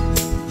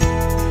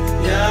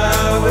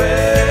 Yahweh.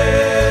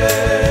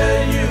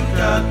 You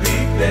got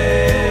big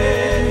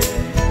name.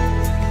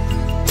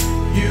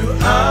 You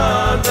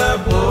are the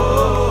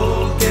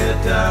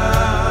Bolgeta.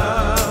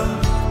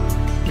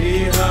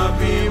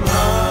 Ihapim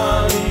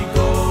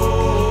haniko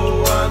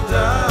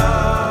wata.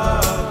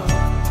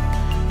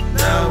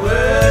 Now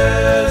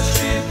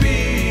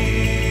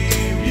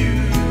worshiping you,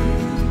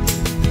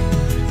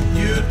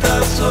 you the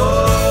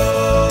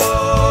soul,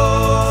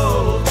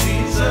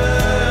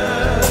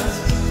 Jesus.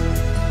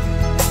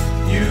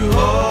 You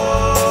holy.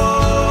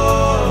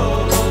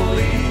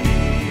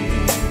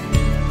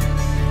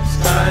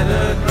 Sky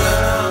the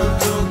ground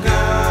took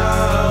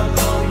out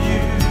on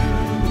you.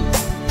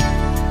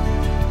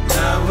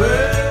 Now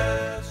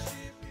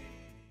worshiping.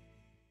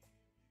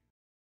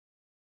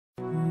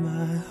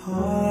 My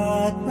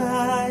heart,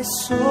 my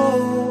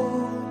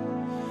soul,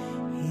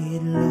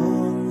 it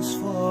longs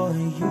for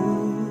you.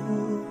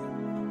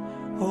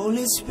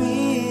 Holy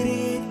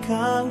Spirit,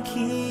 come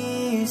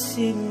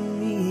kissing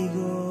me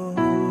go.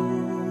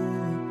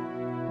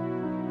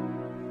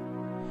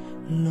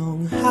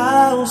 Long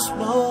house,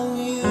 long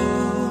you,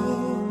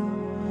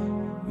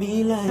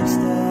 me like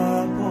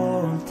star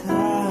all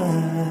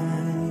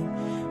time.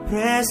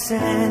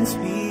 Presence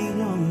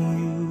belong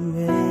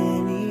you,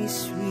 any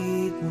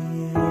sweet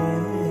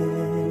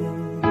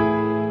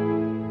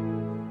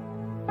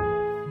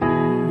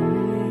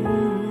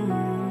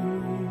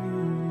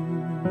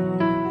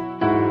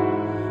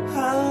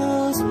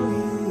house for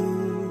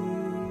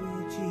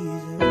you,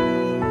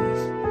 Jesus.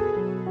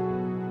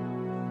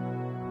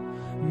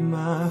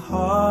 My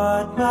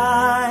heart,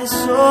 my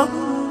soul,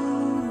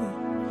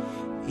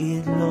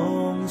 it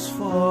longs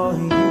for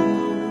you.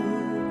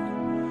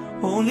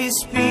 Holy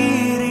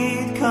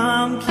Spirit,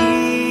 come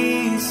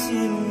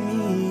kissing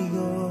me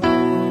go.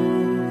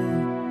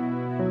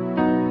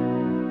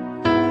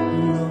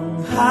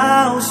 Long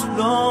house,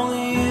 long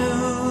you,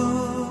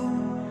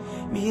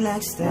 me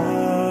like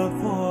star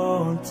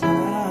for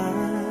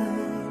time.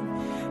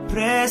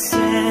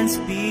 Presence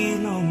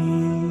belong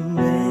you,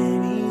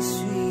 any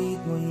sweet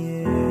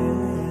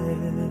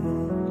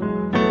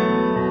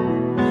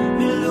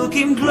me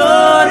looking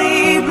glory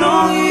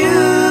belong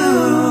you.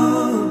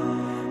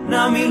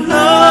 Now me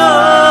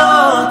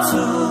love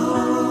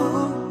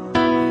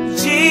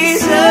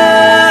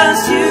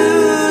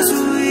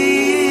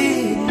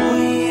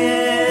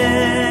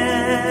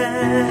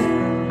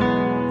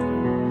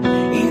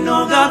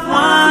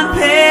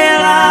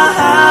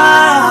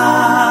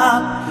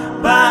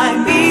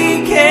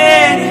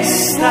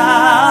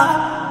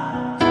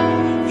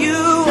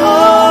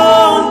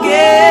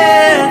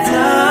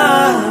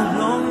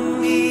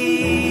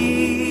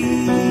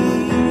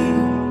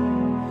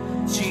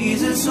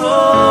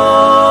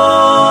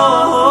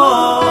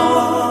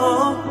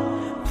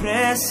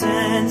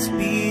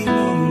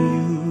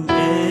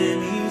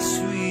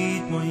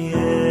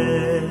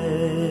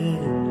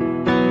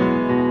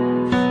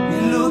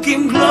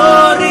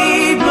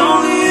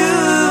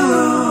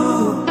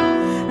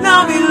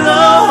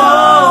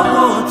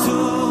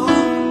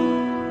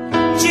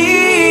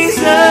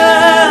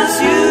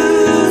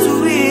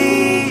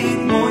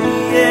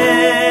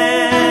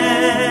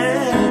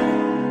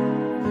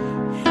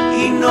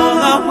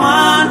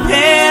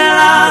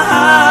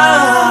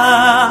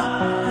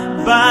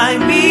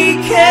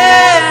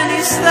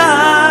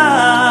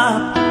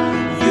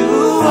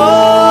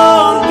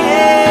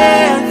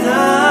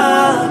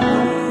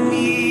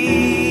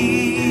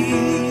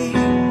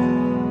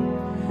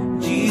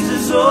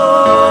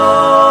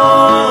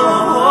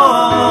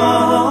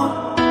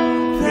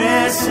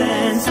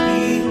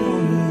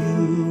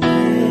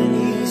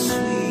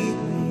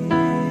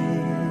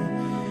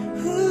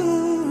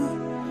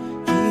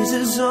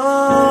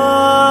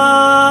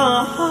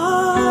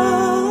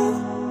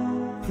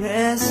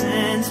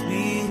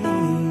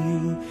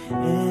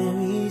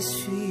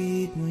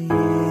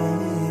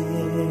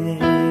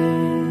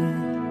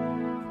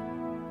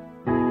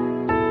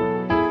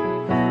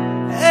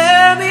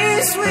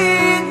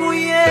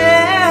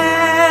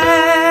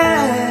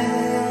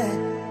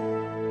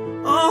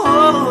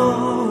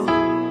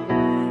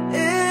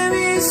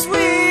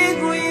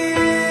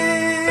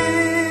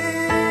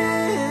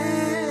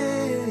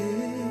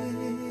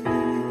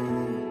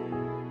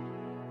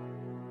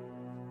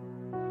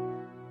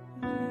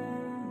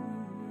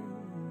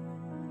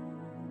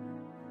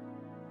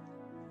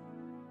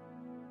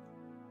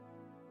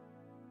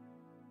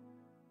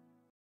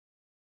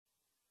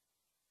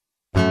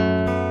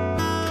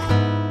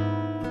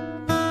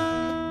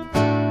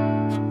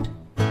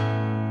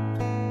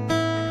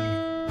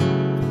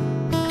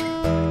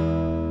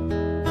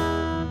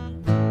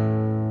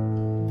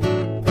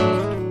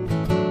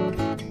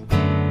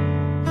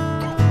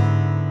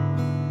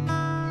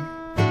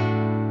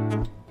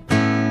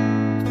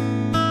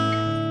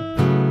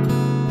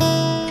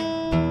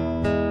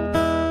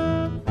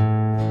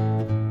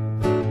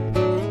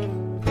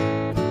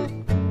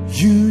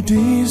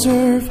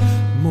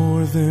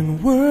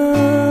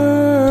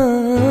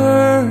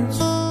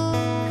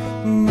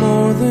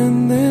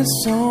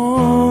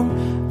song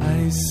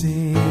I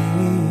sing.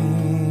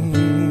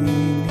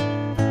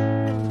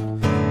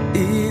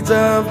 It's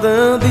of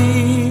the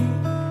deep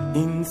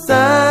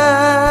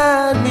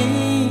inside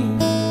me,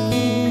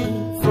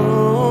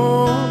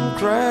 from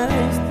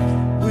Christ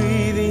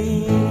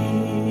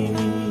within,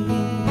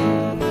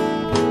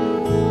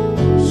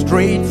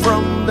 straight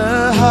from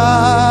the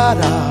heart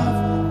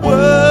of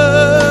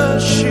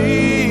worship,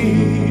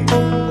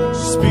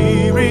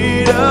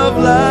 spirit of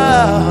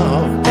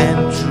love and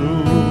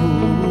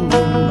truth.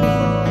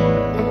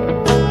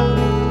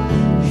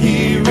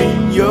 Here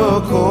in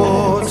your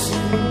courts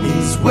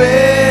is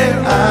where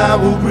I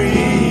will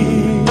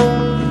bring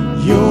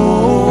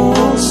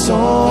your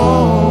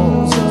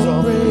songs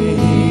of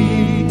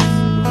praise.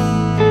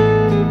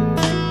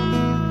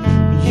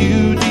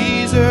 You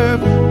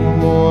deserve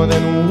more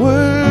than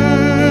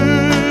words,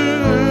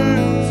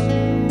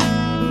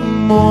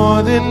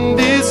 more than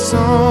this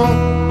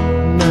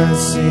song I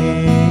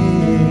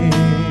sing.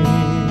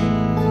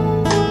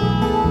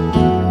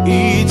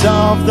 Each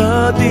of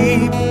the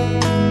deep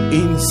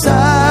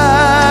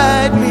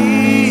inside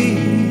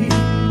me,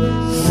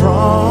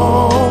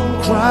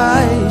 from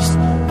Christ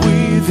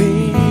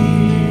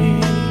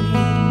within,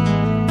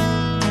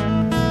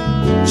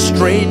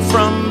 straight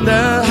from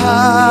the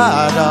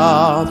heart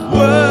of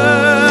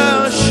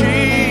worship,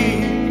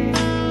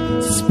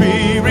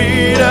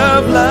 spirit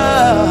of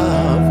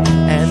love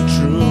and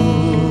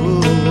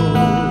truth.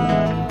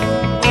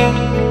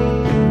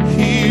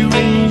 Here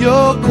in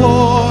your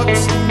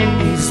courts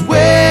is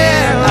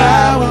where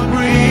I will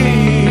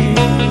bring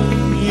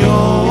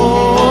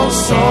your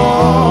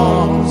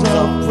songs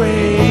of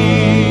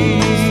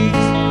praise.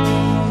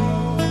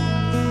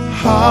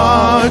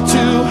 Heart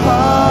to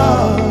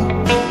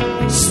heart,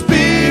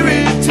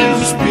 spirit to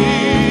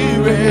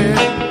spirit,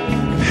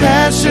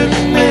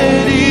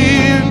 passionate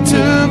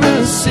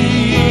intimacy.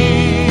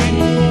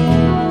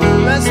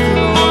 Bless the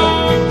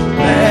Lord,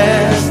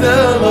 bless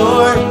the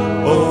Lord,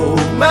 oh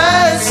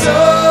my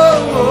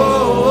soul,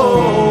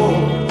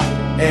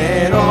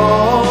 and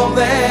all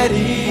that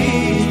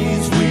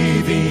is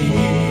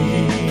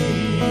within.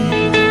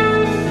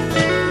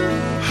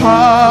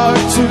 Heart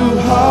to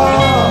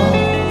heart,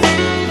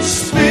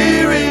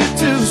 spirit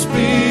to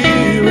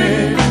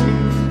spirit,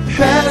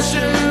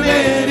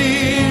 passionate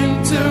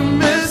intimacy.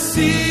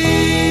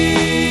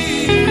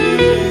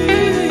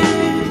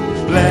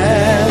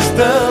 Bless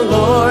the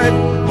Lord,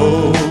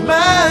 oh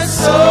my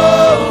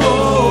soul,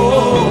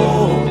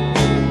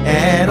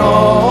 and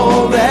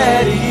all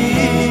that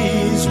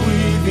is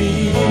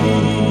within.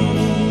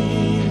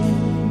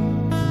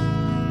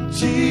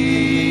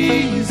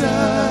 Jesus,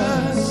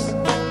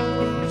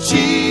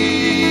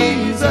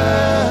 Jesus,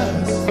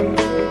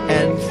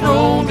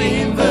 enthroned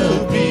in the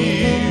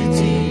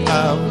beauty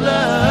of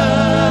love.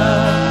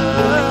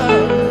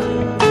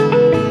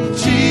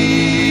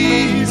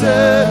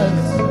 Jesus,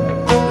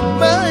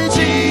 my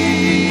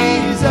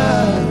Jesus,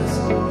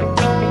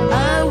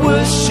 I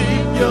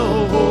worship your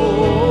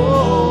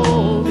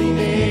holy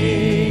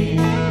name.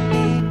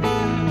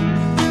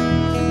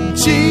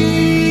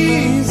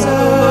 Jesus,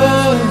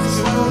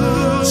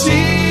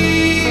 Jesus,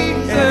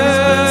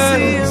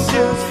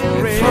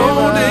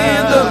 enthroned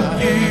in the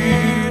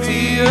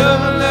beauty of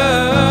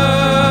love.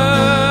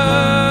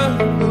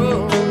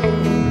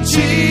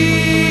 Jesus,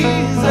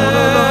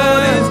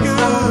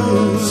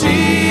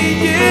 Jesus,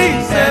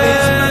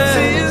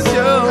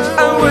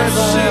 I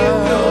worship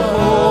your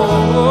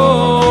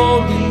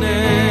holy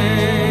name.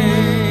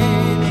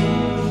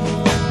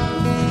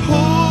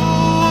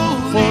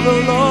 For the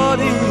Lord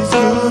is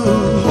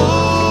good,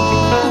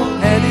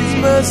 and His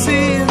mercy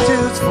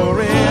endures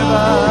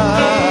forever.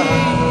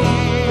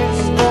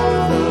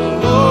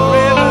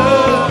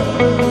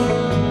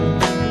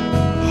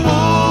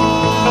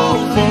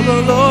 For the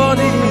Lord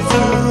is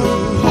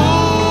good,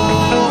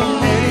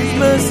 and His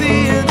mercy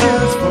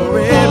endures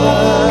forever.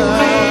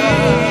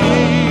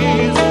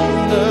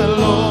 The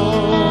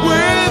Lord,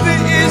 worthy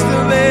is the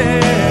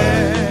Lamb.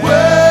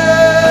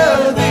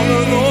 Worthy,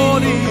 the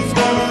Lord is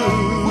good,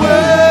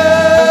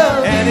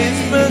 and His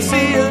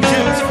mercy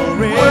endures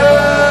forever.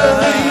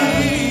 Worthy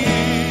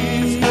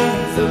is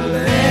the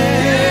Lamb.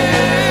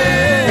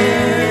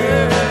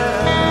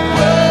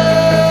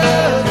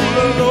 Worthy,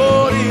 the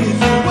Lord is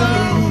good,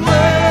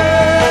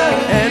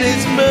 and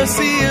His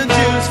mercy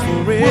endures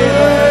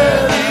forever.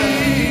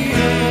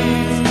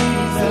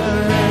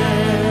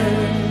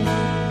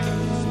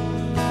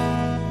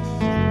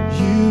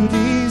 You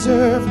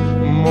deserve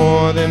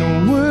more than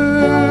words,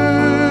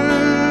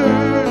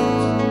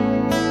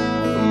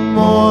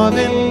 more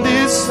than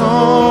this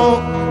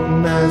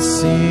song I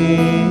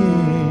sing.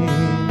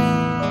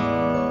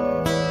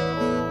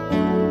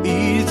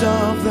 Each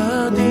of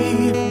the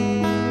deep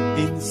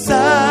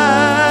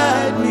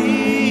inside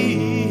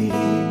me,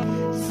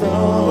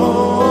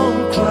 from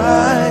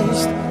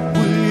Christ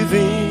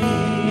within,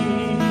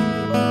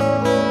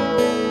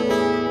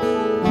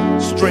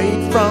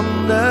 straight from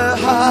the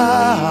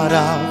heart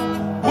of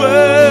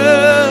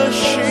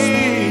worship,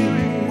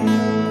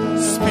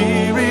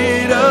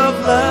 spirit of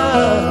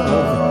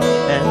love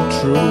and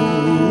truth.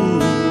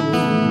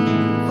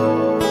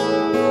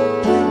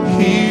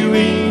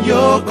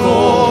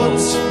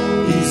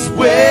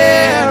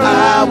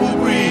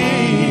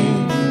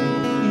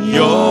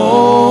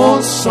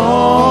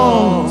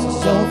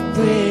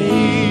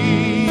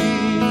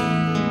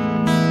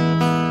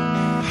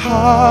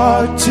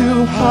 heart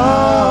to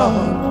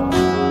heart,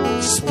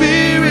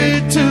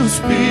 spirit to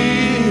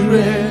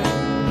spirit,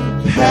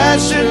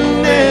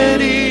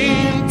 passionate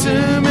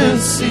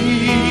intimacy.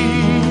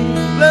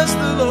 Bless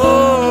the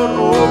Lord,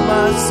 oh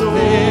my soul.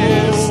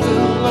 Bless the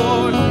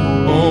Lord,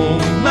 oh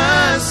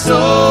my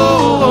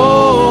soul.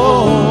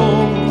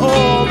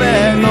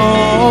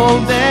 All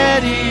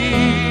that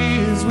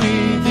is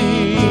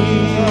within.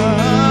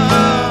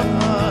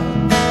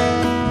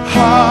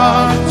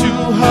 Heart to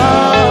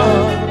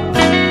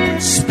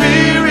heart,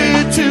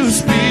 spirit to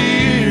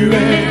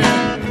spirit,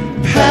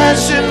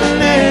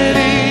 passionate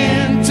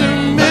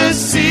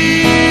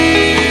intimacy.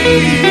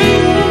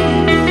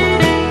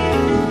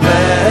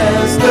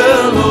 Bless the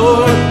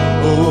Lord,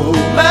 oh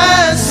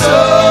my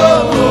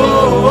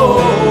soul,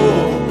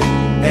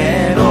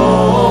 and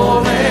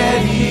all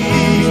that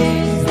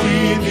is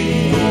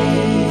within.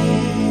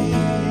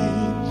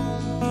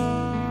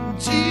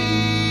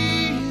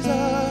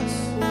 Jesus,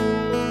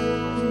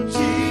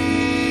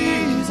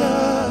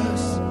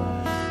 Jesus,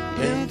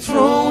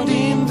 enthroned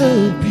in the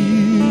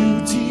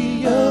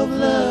beauty of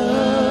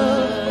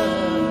love.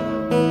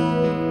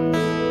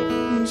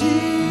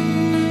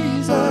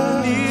 Jesus,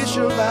 knee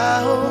shall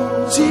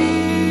bow.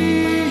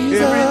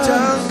 Jesus, every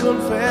tongue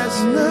confess.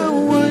 And I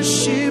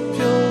worship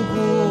your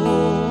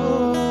holy